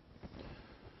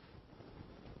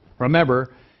 Remember,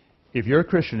 if you're a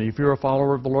Christian, if you're a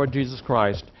follower of the Lord Jesus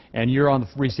Christ, and you're on the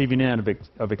receiving end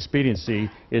of expediency,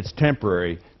 it's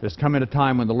temporary. There's coming a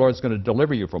time when the Lord's going to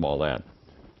deliver you from all that.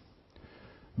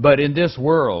 But in this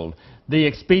world, the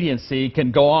expediency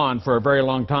can go on for a very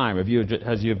long time,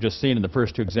 as you've just seen in the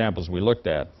first two examples we looked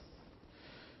at.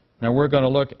 Now we're going to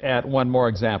look at one more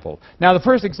example. Now the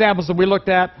first examples that we looked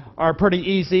at are pretty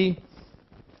easy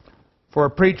for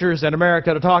preachers in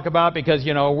America to talk about because,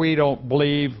 you know, we don't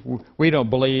believe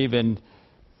in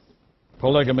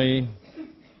polygamy.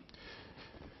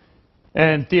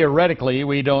 And theoretically,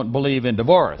 we don't believe in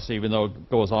divorce, even though it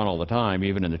goes on all the time,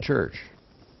 even in the church.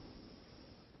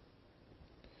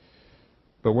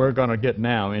 But we're going to get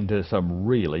now into some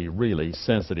really, really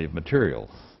sensitive material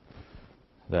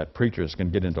that preachers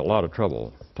can get into a lot of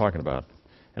trouble talking about.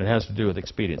 And it has to do with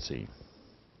expediency.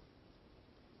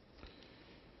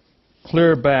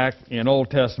 Clear back in Old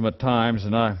Testament times,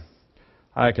 and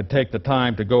I could take the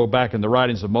time to go back in the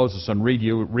writings of Moses and read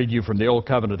you from the Old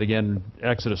Covenant again,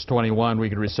 Exodus 21. We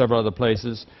could read several other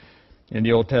places in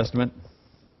the Old Testament.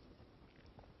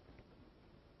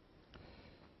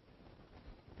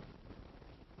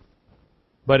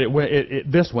 But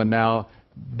this one now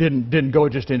didn't go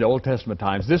just into Old Testament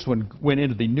times. This one went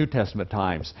into the New Testament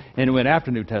times, and it went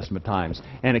after New Testament times,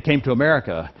 and it came to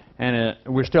America, and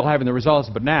we're still having the results,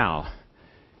 but now.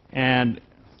 And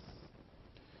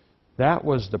that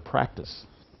was the practice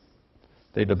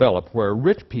they developed, where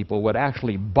rich people would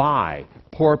actually buy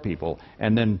poor people,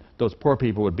 and then those poor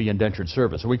people would be indentured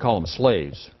servants. So we call them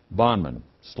slaves, bondmen,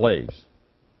 slaves.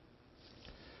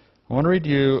 I want to read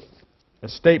you a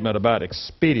statement about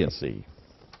expediency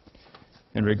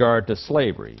in regard to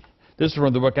slavery. This is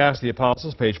from the book Acts of the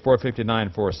Apostles, page 459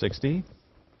 and 460.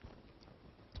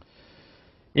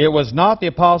 It was not the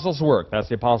apostles' work, that's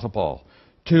the Apostle Paul,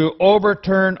 to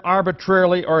overturn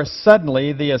arbitrarily or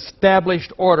suddenly the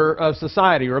established order of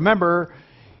society. Remember,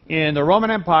 in the Roman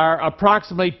Empire,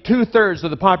 approximately 2/3 of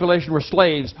the population were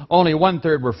slaves, only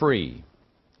 1/3 were free.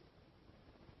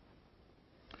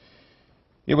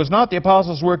 It was not the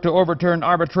apostles' work to overturn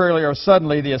arbitrarily or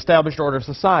suddenly the established order of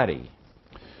society.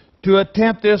 To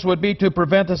attempt this would be to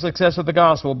prevent the success of the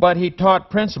gospel, but he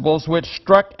taught principles which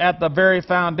struck at the very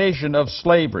foundation of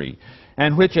slavery,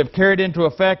 and which, if carried into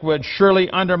effect, would surely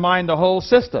undermine the whole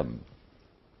system.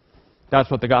 That's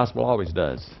what the gospel always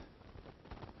does.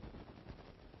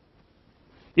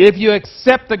 If you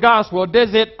accept the gospel,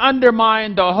 does it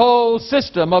undermine the whole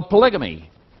system of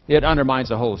polygamy? It undermines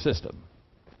the whole system.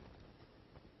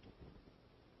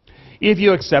 If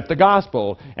you accept the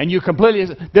gospel and you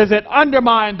completely, does it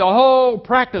undermine the whole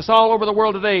practice all over the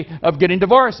world today of getting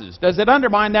divorces? Does it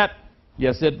undermine that?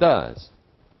 Yes, it does.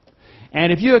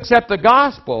 And if you accept the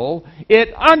gospel,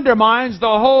 it undermines the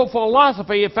whole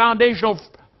philosophy, foundational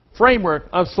framework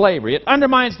of slavery. It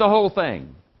undermines the whole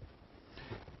thing.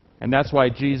 And that's why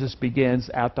Jesus begins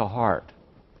at the heart.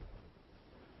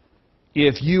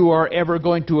 If you are ever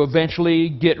going to eventually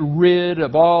get rid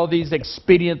of all these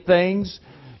expedient things,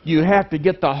 you have to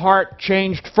get the heart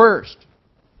changed first.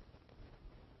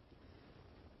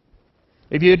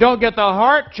 If you don't get the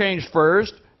heart changed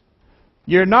first,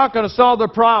 you're not going to solve the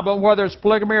problem, whether it's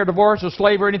polygamy or divorce or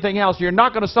slavery or anything else. You're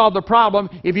not going to solve the problem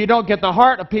if you don't get the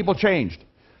heart of people changed.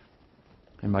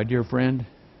 And my dear friend,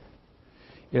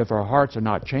 if our hearts are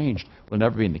not changed, we'll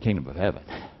never be in the kingdom of heaven,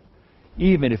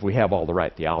 even if we have all the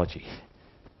right theology.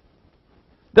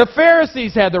 The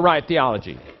Pharisees had the right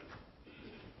theology,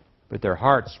 but their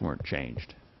hearts weren't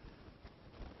changed.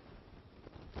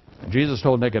 And Jesus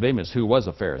told Nicodemus, who was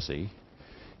a Pharisee,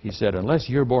 he said, unless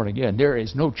you're born again, there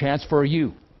is no chance for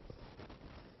you.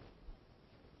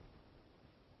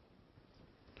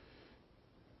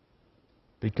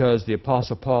 Because the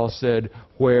Apostle Paul said,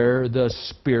 where the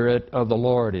Spirit of the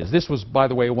Lord is. This was, by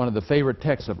the way, one of the favorite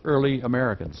texts of early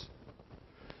Americans.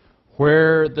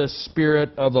 Where the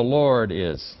Spirit of the Lord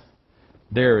is,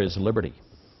 there is liberty.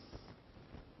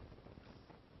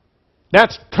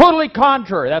 That's totally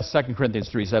contrary. That's 2 Corinthians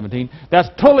 3:17. That's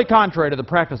totally contrary to the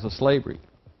practice of slavery.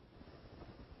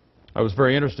 I was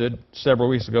very interested several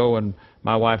weeks ago when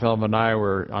my wife Ellen and I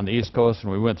were on the East Coast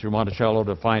and we went through Monticello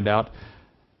to find out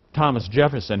Thomas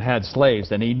Jefferson had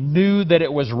slaves and he knew that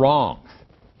it was wrong.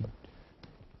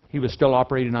 He was still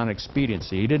operating on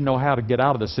expediency. He didn't know how to get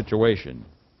out of the situation.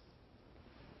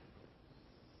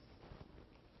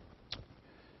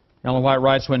 Ellen White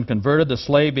writes, when converted, the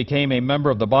slave became a member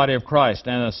of the body of Christ,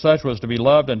 and as such was to be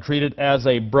loved and treated as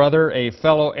a brother, a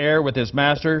fellow heir with his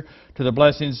master, to the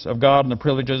blessings of God and the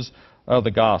privileges of the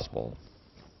gospel.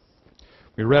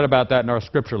 We read about that in our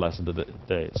scripture lesson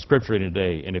today, scripture reading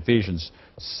today in Ephesians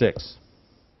 6.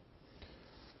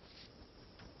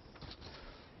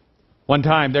 One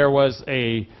time there was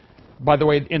by the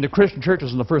way, in the Christian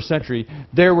churches in the first century,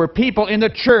 there were people in the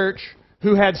church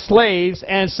who had slaves,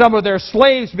 and some of their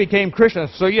slaves became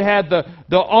Christians. So you had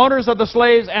the owners of the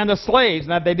slaves and the slaves.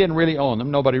 Now, they didn't really own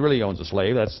them. Nobody really owns a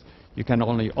slave. You can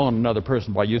only own another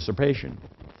person by usurpation.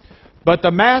 But the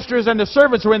masters and the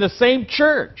servants were in the same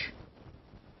church.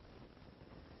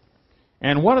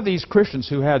 And one of these Christians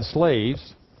who had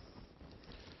slaves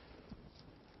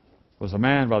was a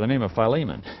man by the name of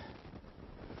Philemon.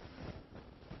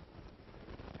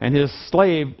 And his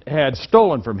slave had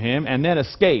stolen from him and then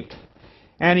escaped.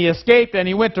 And he escaped and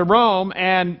he went to Rome,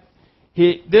 and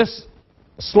this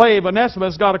slave,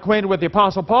 Onesimus, got acquainted with the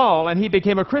Apostle Paul, and he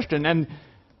became a Christian. And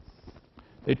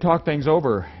they talked things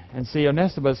over. And see,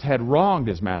 Onesimus had wronged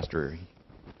his master.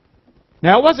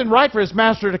 Now, it wasn't right for his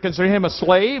master to consider him a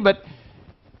slave, but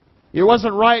it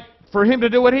wasn't right for him to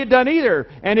do what he had done either.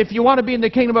 And if you want to be in the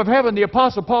kingdom of heaven, the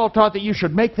Apostle Paul taught that you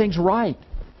should make things right.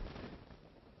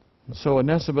 So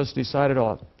Onesimus decided,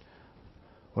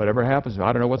 whatever happens,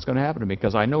 I don't know what's going to happen to me,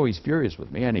 because I know he's furious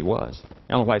with me, and he was.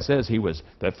 Ellen White says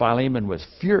that Philemon was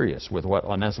furious with what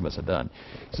Onesimus had done.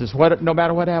 He says, no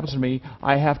matter what happens to me,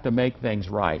 I have to make things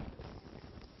right.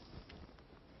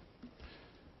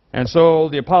 And so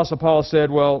the Apostle Paul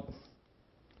said, well,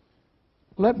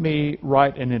 let me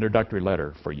write an introductory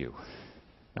letter for you.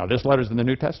 Now, this letter's in the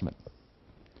New Testament.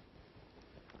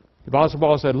 The Apostle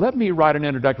Paul said, let me write an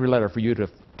introductory letter for you to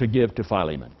give to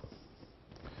Philemon.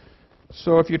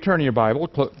 So if you turn in your Bible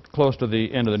close to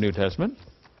the end of the New Testament,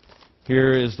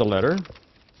 here is the letter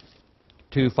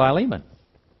to Philemon,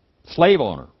 slave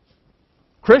owner,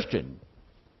 Christian.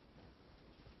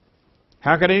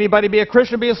 How could anybody be a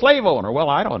Christian and be a slave owner? Well,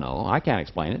 I don't know. I can't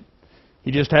explain it.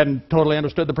 He just hadn't totally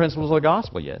understood the principles of the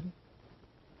gospel yet.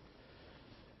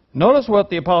 Notice what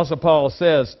the Apostle Paul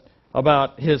says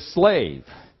about his slave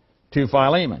to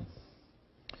Philemon.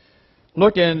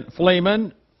 Look in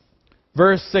Philemon,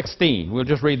 verse 16. We'll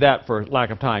just read that for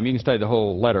lack of time. You can study the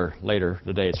whole letter later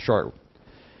today. It's short.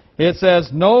 It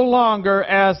says, no longer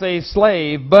as a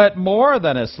slave, but more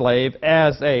than a slave,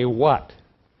 as a what?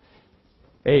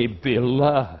 A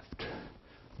beloved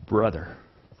brother.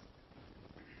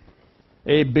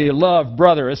 A beloved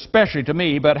brother, especially to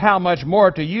me, but how much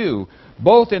more to you,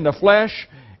 both in the flesh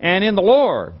and in the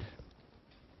Lord.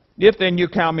 If then you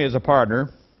count me as a partner,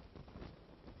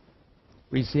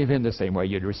 receive him the same way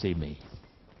you'd receive me.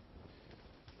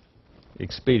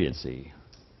 Expediency.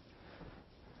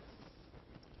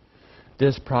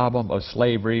 This problem of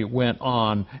slavery went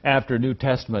on after New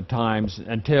Testament times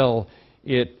until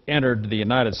it entered the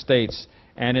United States.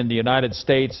 And in the United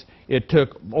States, it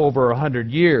took over 100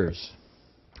 years,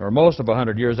 or most of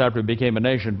 100 years after it became a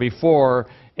nation, before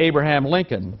Abraham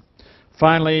Lincoln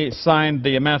finally signed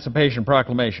the Emancipation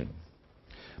Proclamation.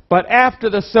 But after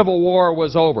the Civil War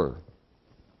was over,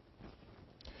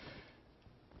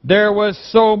 there was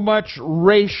so much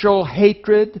racial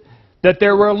hatred that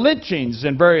there were lynchings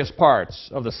in various parts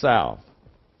of the South.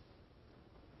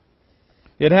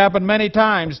 It happened many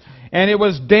times, and it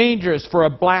was dangerous for a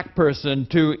black person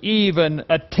to even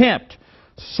attempt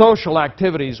social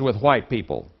activities with white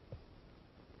people.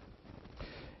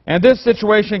 And this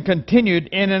situation continued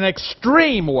in an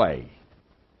extreme way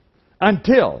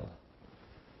until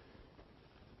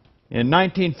in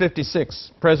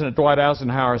 1956, President Dwight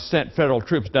Eisenhower sent federal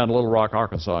troops down to Little Rock,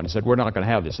 Arkansas, and he said, we're not going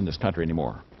to have this in this country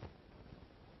anymore.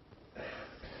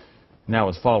 Now, it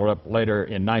was followed up later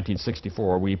in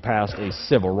 1964. We passed a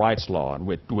civil rights law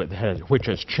which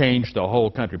has changed the whole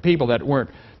country. People that weren't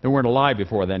alive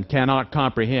before then cannot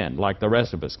comprehend, like the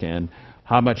rest of us can,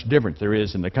 how much difference there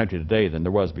is in the country today than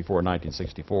there was before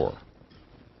 1964.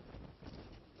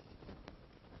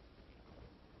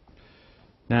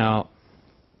 Now,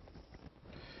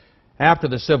 after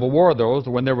the Civil War, though,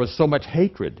 when there was so much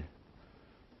hatred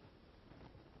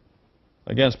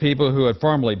against people who had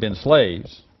formerly been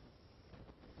slaves,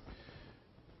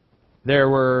 there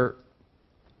were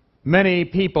many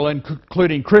people,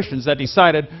 including Christians, that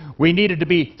decided we needed to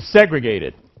be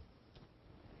segregated.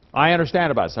 I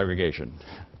understand about segregation.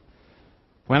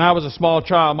 When I was a small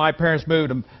child, my parents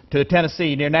moved to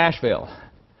Tennessee near Nashville.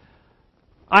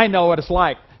 I know what it's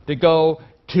like to go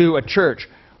to a church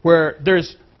where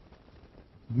there's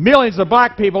millions of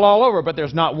black people all over, but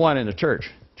there's not one in the church.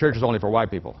 Church is only for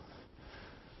white people.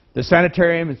 The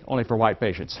sanitarium is only for white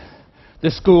patients.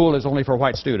 The school is only for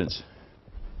white students.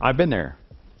 I've been there.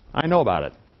 I know about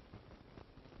it.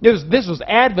 This was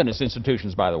Adventist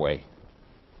institutions, by the way.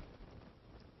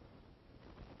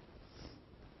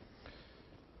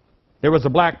 There was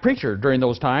a black preacher during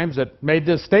those times that made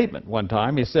this statement one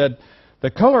time. He said,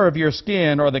 the color of your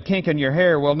skin or the kink in your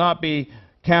hair will not be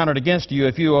counted against you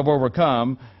if you have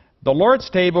overcome. The Lord's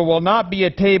table will not be a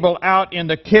table out in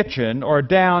the kitchen or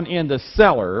down in the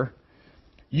cellar.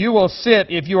 You will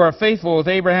sit if you are faithful with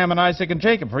Abraham and Isaac and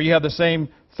Jacob, for you have the same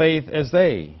faith as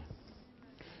they.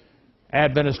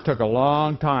 Adventists took a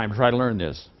long time to try to learn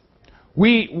this.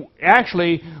 We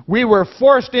were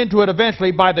forced into it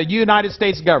eventually by the United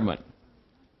States government,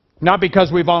 not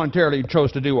because we voluntarily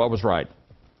chose to do what was right.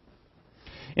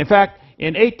 In fact,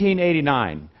 in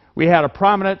 1889, we had a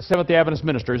prominent Seventh-day Adventist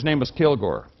minister. His name was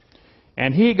Kilgore.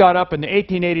 And he got up in the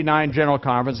 1889 General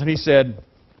Conference and he said,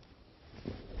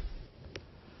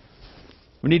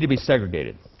 we need to be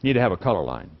segregated. We need to have a color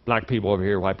line. Black people over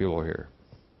here, white people over here.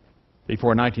 Before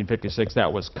 1956,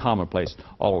 that was commonplace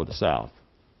all over the South.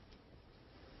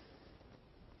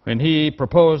 When he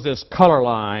proposed this color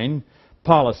line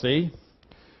policy,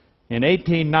 in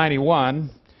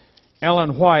 1891,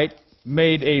 Ellen White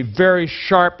made a very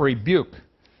sharp rebuke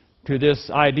to this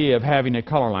idea of having a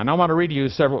color line. I want to read to you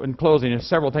in closing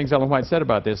several things Ellen White said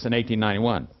about this in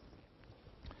 1891.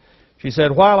 She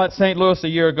said, while at St. Louis a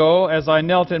year ago, as I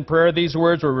knelt in prayer, these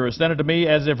words were presented to me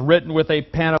as if written with a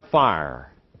pen of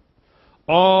fire.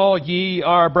 All ye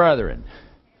are brethren.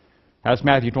 That's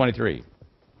Matthew 23.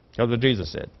 That's what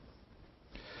Jesus said.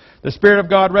 The Spirit of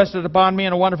God rested upon me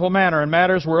in a wonderful manner, and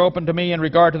matters were opened to me in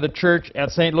regard to the church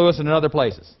at St. Louis and in other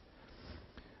places.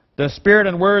 The spirit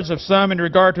and words of some in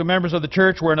regard to members of the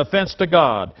church were an offense to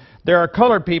God. There are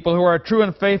colored people who are true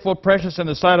and faithful, precious in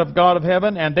the sight of God of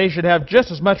heaven, and they should have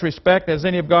just as much respect as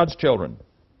any of God's children.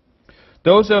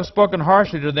 Those who have spoken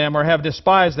harshly to them or have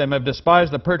despised them have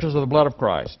despised the purchase of the blood of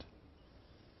Christ.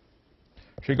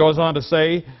 She goes on to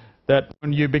say that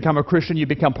when you become a Christian, you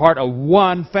become part of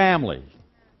one family.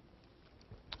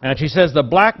 And she says the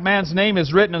black man's name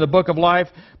is written in the book of life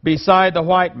beside the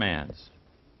white man's.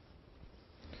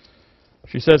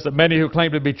 She says that many who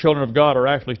claim to be children of God are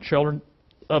actually children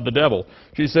of the devil.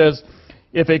 She says,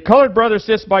 if a colored brother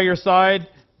sits by your side,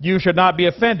 you should not be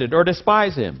offended or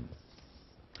despise him.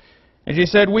 And she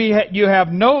said, you have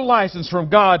no license from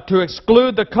God to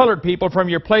exclude the colored people from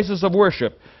your places of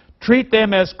worship. Treat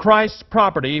them as Christ's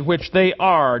property, which they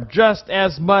are, just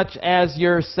as much as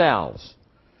yourselves.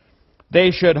 They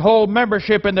should hold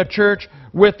membership in the church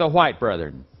with the white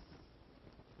brethren.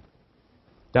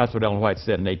 That's what Ellen White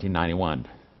said in 1891.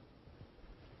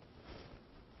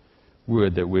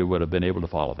 Would that we would have been able to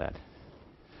follow that.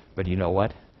 But you know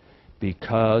what?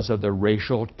 Because of the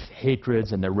racial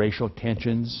hatreds and the racial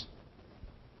tensions,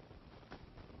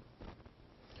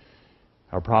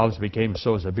 our problems became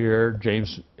so severe.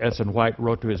 James Edson White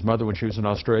wrote to his mother when she was in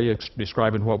Australia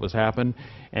describing what was happening,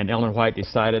 and Ellen White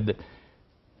decided that,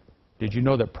 did you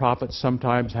know that prophets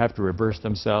sometimes have to reverse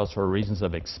themselves for reasons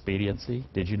of expediency?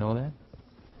 Did you know that?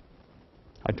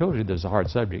 I told you this is a hard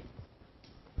subject.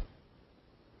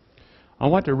 I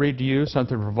want to read to you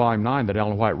something from Volume 9 that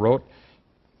Ellen White wrote,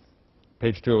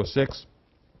 page 206,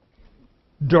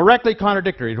 directly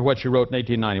contradictory to what she wrote in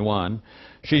 1891.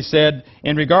 She said,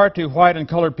 in regard to white and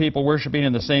colored people worshiping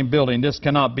in the same building, this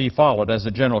cannot be followed as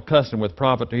a general custom with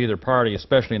profit to either party,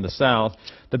 especially in the South.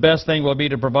 The best thing will be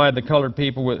to provide the colored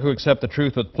people who accept the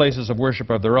truth with places of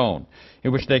worship of their own,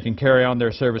 in which they can carry on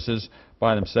their services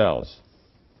by themselves.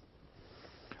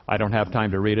 I don't have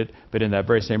time to read it, but in that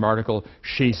very same article,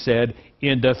 she said,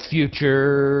 in the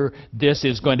future, this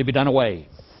is going to be done away.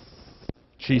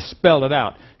 She spelled it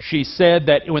out. She said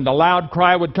that when the loud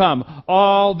cry would come,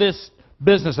 all this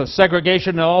business of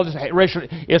segregation and all this racial,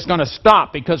 it's going to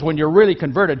stop, because when you're really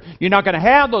converted, you're not going to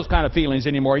have those kind of feelings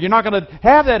anymore. You're not going to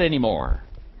have that anymore.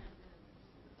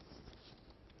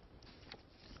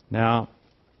 Now,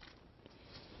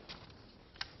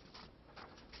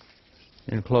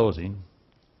 in closing,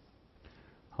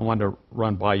 I want to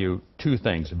run by you two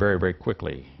things very, very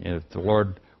quickly. And if the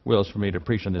Lord wills for me to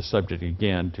preach on this subject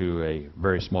again to a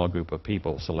very small group of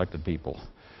people, selected people,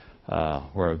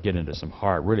 where I get into some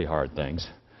really hard things,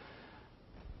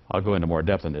 I'll go into more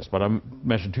depth in this. But I'll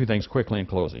mention two things quickly in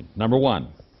closing. Number one,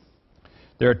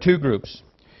 there are two groups.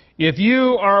 If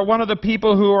you are one of the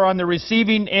people who are on the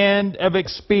receiving end of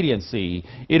expediency,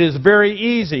 it is very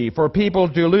easy for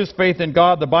people to lose faith in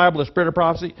God, the Bible, the Spirit of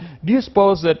prophecy. Do you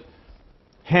suppose that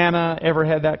Hannah ever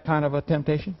had that kind of a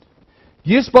temptation?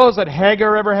 Do you suppose that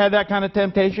Hagar ever had that kind of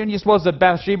temptation? Do you suppose that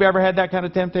Bathsheba ever had that kind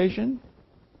of temptation?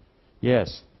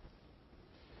 Yes.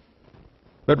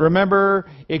 But remember,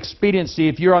 expediency,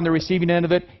 if you're on the receiving end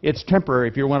of it, it's temporary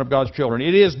if you're one of God's children.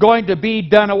 It is going to be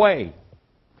done away.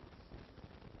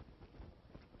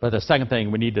 But the second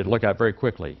thing we need to look at very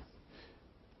quickly.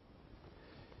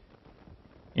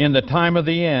 In the time of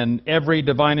the end, every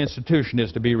divine institution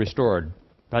is to be restored.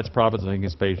 That's Prophets, I think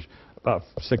it's page about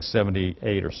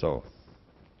 678 or so.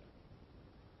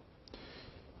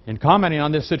 In commenting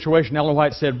on this situation, Ellen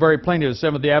White said very plainly to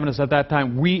some of the Adventists at that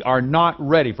time, we are not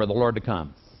ready for the Lord to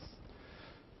come.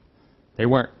 They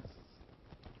weren't.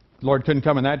 The Lord couldn't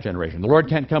come in that generation. The Lord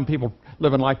can't come people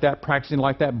living like that, practicing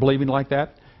like that, believing like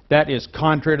that. That is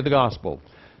contrary to the gospel.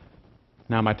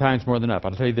 Now, my time's more than up.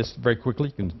 I'll tell you this very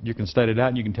quickly. You can study it out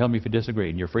and you can tell me if you disagree,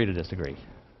 and you're free to disagree.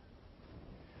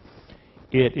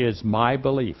 It is my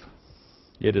belief,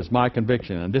 it is my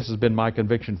conviction, and this has been my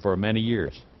conviction for many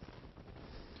years.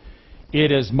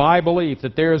 It is my belief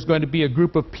that there is going to be a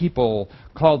group of people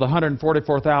called the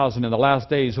 144,000 in the last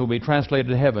days who will be translated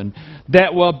to heaven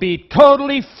that will be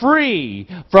totally free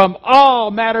from all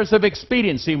matters of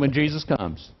expediency when Jesus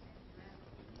comes.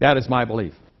 That is my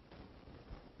belief.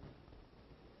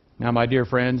 Now, my dear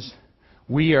friends,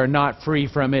 we are not free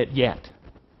from it yet.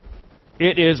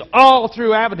 It is all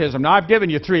through Adventism. Now, I've given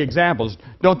you 3 examples.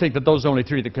 Don't think that those are only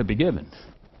 3 that could be given.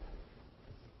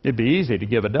 It'd be easy to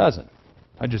give a dozen.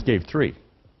 I just gave 3.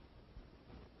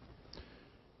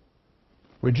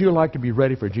 Would you like to be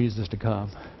ready for Jesus to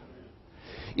come?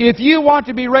 If you want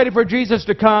to be ready for Jesus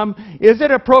to come, is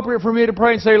it appropriate for me to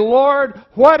pray and say, Lord,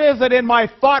 what is it in my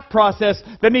thought process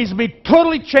that needs to be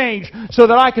totally changed so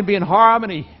that I can be in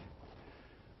harmony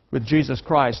with Jesus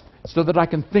Christ, so that I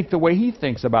can think the way He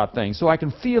thinks about things, so I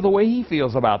can feel the way He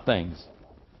feels about things?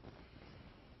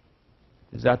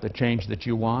 Is that the change that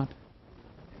you want?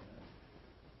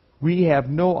 We have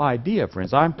no idea,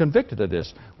 friends. I'm convicted of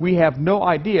this. We have no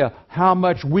idea how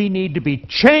much we need to be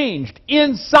changed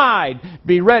inside to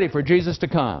be ready for Jesus to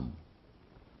come.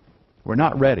 We're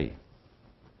not ready.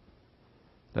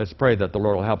 Let's pray that the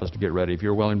Lord will help us to get ready. If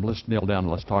you're willing, let's kneel down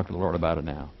and let's talk to the Lord about it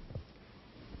now.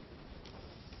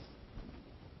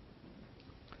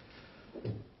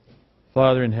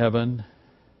 Father in heaven,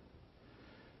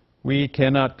 we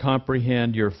cannot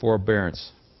comprehend your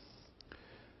forbearance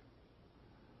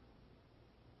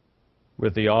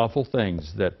with the awful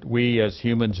things that we as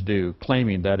humans do,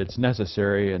 claiming that it's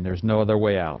necessary and there's no other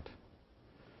way out.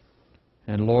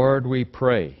 And Lord, we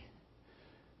pray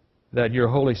that your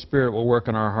Holy Spirit will work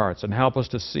in our hearts and help us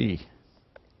to see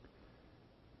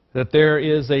that there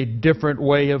is a different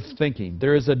way of thinking,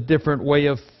 there is a different way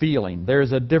of feeling, there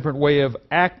is a different way of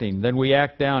acting than we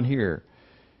act down here.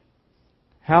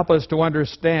 Help us to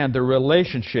understand the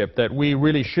relationship that we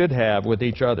really should have with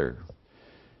each other.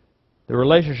 The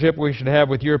relationship we should have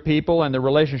with your people and the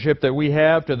relationship that we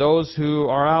have to those who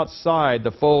are outside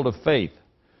the fold of faith.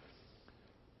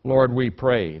 Lord, we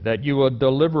pray that you will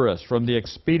deliver us from the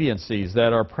expediencies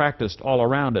that are practiced all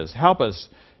around us. Help us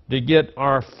to get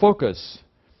our focus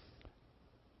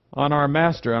on our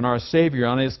Master, on our Savior,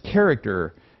 on His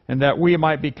character, and that we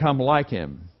might become like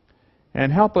Him.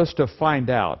 And help us to find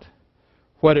out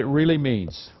what it really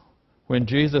means when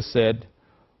Jesus said,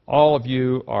 all of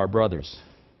you are brothers.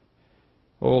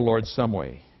 Oh, Lord, some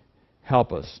way,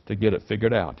 help us to get it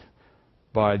figured out.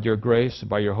 By your grace,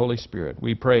 by your Holy Spirit.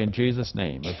 We pray in Jesus'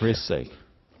 name and for His sake.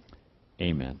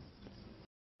 Amen.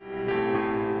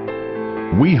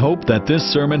 We hope that this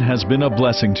sermon has been a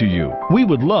blessing to you. We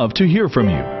would love to hear from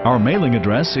you. Our mailing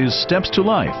address is Steps to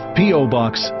Life, P.O.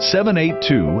 Box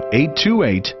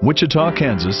 782-828, Wichita,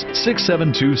 Kansas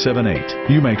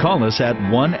 67278. You may call us at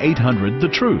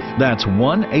 1-800-THE-TRUTH. That's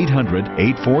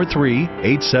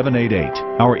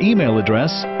 1-800-843-8788. Our email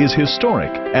address is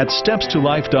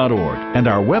historic@stepstolife.org, and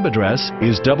our web address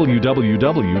is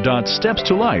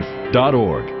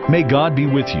www.stepstolife.org. May God be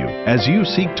with you as you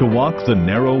seek to walk the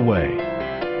narrow way.